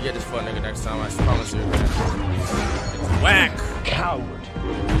 You get this fuck nigga next time. I promise you, man. It's whack. Coward.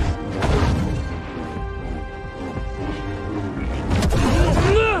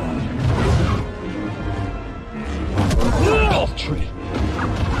 Paltry. He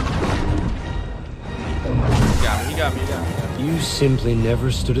got me. He got me. He got me. You simply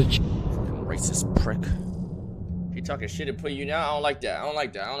never stood a chance. Racist prick. He talking shit and put you down. I don't like that. I don't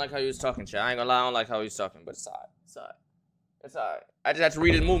like that. I don't like how he was talking, chat. I ain't gonna lie. I don't like how he was talking, but it's alright. It's alright. It's alright. I just have to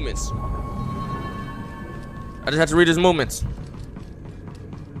read his movements. I just have to read his movements.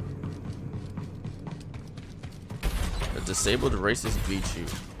 The disabled racist beat you.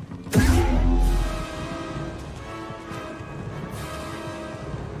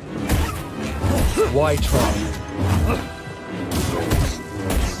 Why try?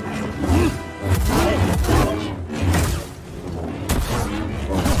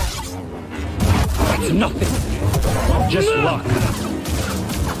 That's nothing. Just luck.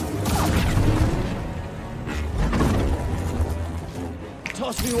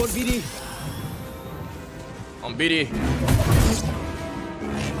 Toss me one, BD. On BD.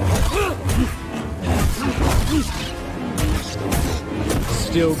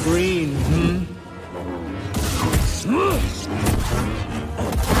 Still green, hmm?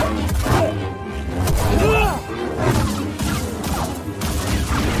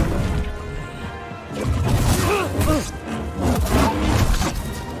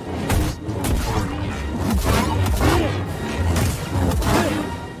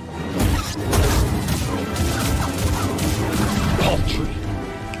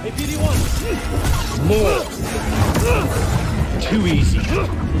 Hey, BD1. More. Too easy.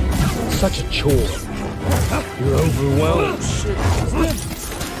 Such a chore. You're overwhelmed. Oh, shit.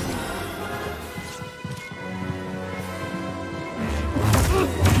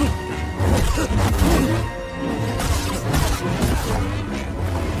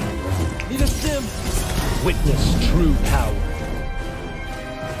 Need a stim. Witness true power.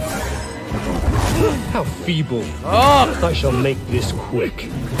 How feeble. Oh. I shall make this quick.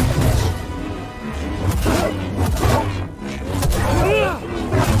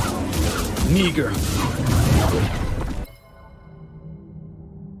 Meager.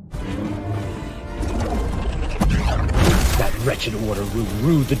 That wretched order will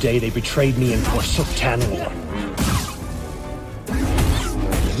rue the day they betrayed me and forsook Tanwar.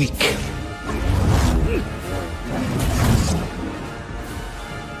 Weak.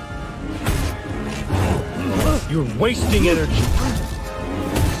 You're wasting energy.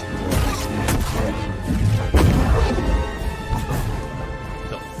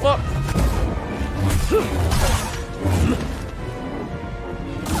 The fuck?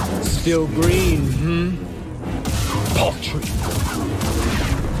 Still green, hmm? Paltry.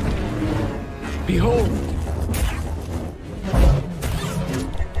 Behold.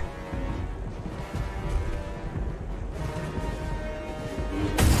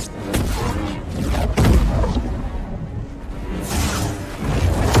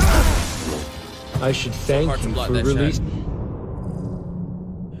 I should thank you for releasing.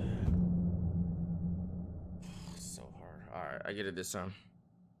 So hard. Alright, I get it this time.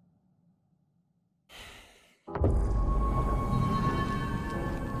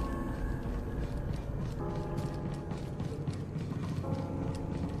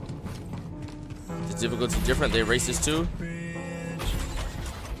 The difficulty different, they racist too?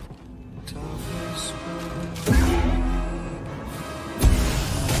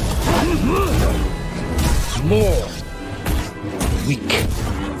 More. Weak.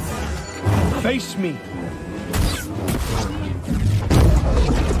 Face me!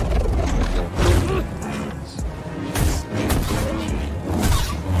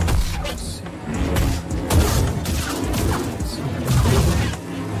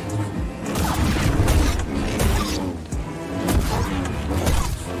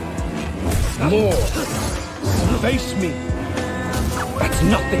 More! Face me! That's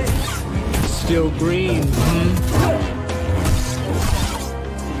nothing! Still green,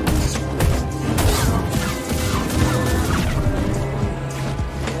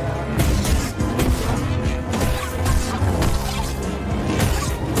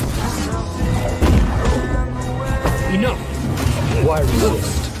 Enough! Why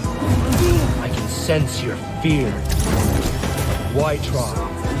resist? I can sense your fear. Why try?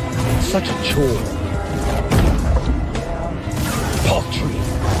 Such a chore. Paltry.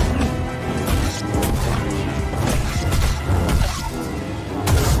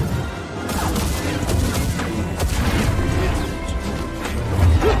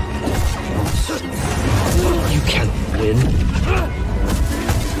 You can't win.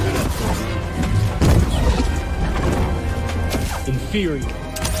 Inferior.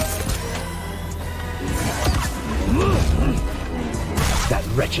 That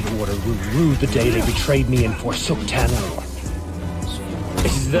wretched order will rue the day they betrayed me and forsook Tanalor.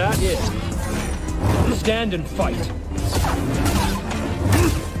 Is that it? Stand and fight.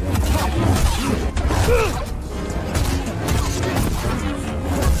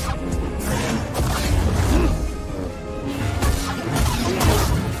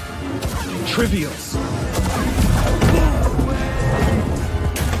 Trivial.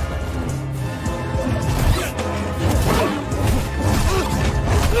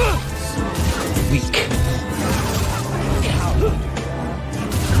 Weak. Coward.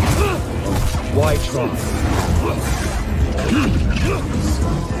 Why try?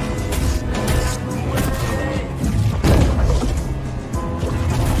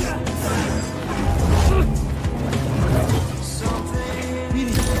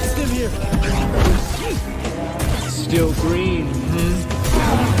 Stim here. Still green,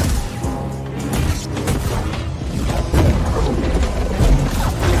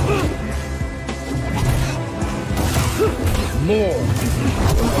 More.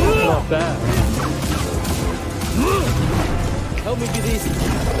 Not bad. Help me do this.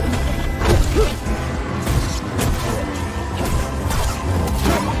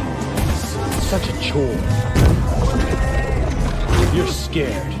 Such a chore. You're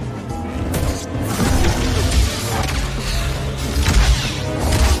scared.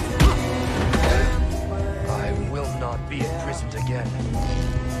 I will not be imprisoned again.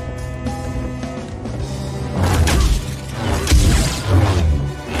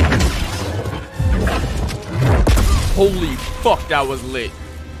 Holy fuck, that was lit.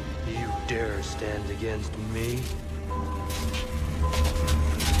 You dare stand against me?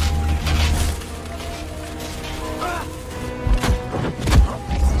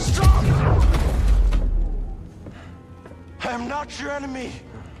 Stop! I am not your enemy.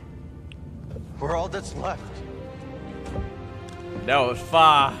 We're all that's left. That was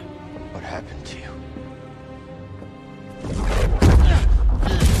fire. What happened to you?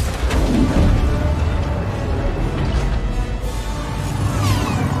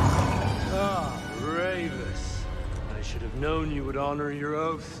 I should have known you would honor your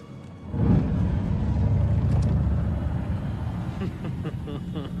oath.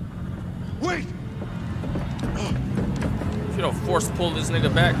 Wait! You know, force pull this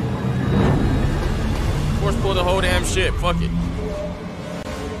nigga back. Force pull the whole damn shit. Fuck it.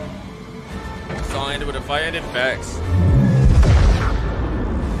 That's all I ended with a fight. Ended backs.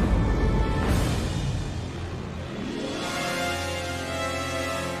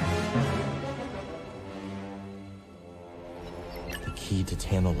 Key to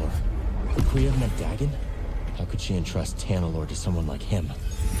Tanalor. Could Kriya have met Dagon? How could she entrust Tanalor to someone like him?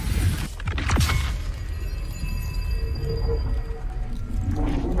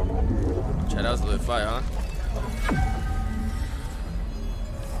 Chad, that was a lit fight, huh?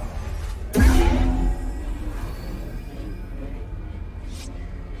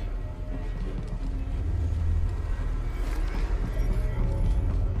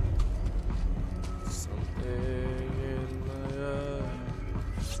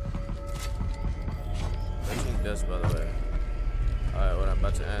 This, by the way. Alright, when I'm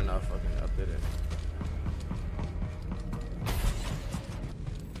about to end, I'll fucking update it.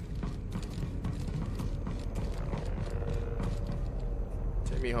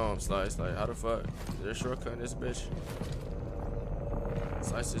 Take me home, Slice. Like, how the fuck? Is there a shortcut in this bitch?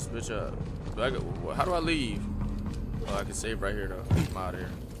 Slice this bitch up. How do I leave? Oh, I can save right here, though. I'm out of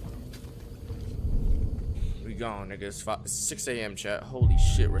here. gone, nigga. It's 6 a.m. chat. Holy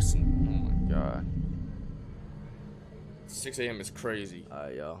shit, we're oh my god. 6 a.m. is crazy.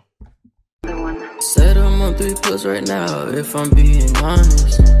 Alright, y'all. Said I'm on 3 pills right now, if I'm being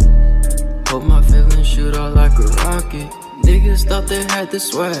honest. Hope my feelings shoot out like a rocket. Niggas thought they had the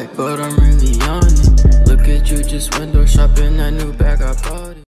swag, but I'm really on it. Look at you just window shopping that new bag I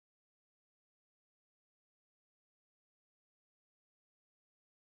bought it.